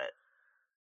feel about it.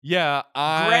 Yeah,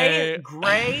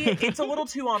 Gray, it's a little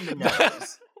too on the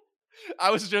nose.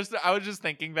 I was just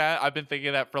thinking that. I've been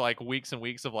thinking that for like weeks and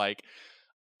weeks of like,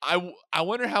 I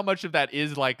wonder how much of that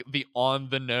is like the on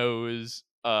the nose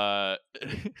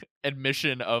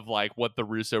admission of like what the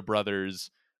Russo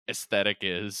brothers aesthetic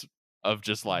is, of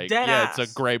just like, Dead yeah, ass.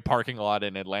 it's a gray parking lot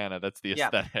in Atlanta. That's the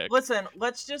aesthetic. Listen,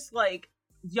 let's just like,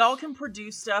 y'all can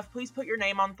produce stuff. Please put your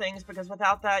name on things, because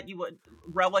without that,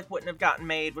 Relic wouldn't have gotten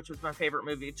made, which was my favorite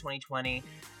movie of 2020.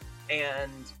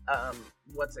 And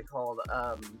what's it called?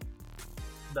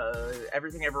 The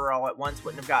Everything Everywhere All at Once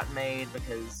wouldn't have gotten made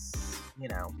because, you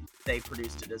know, they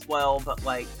produced it as well. But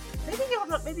like, maybe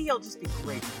y'all just be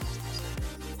great producers.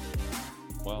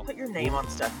 Well, put your name on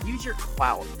stuff. Use your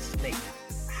clout to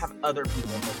have other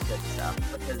people make good stuff,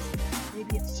 because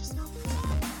maybe it's just not.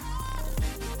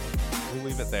 We'll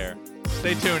leave it there.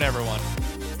 Stay tuned, everyone.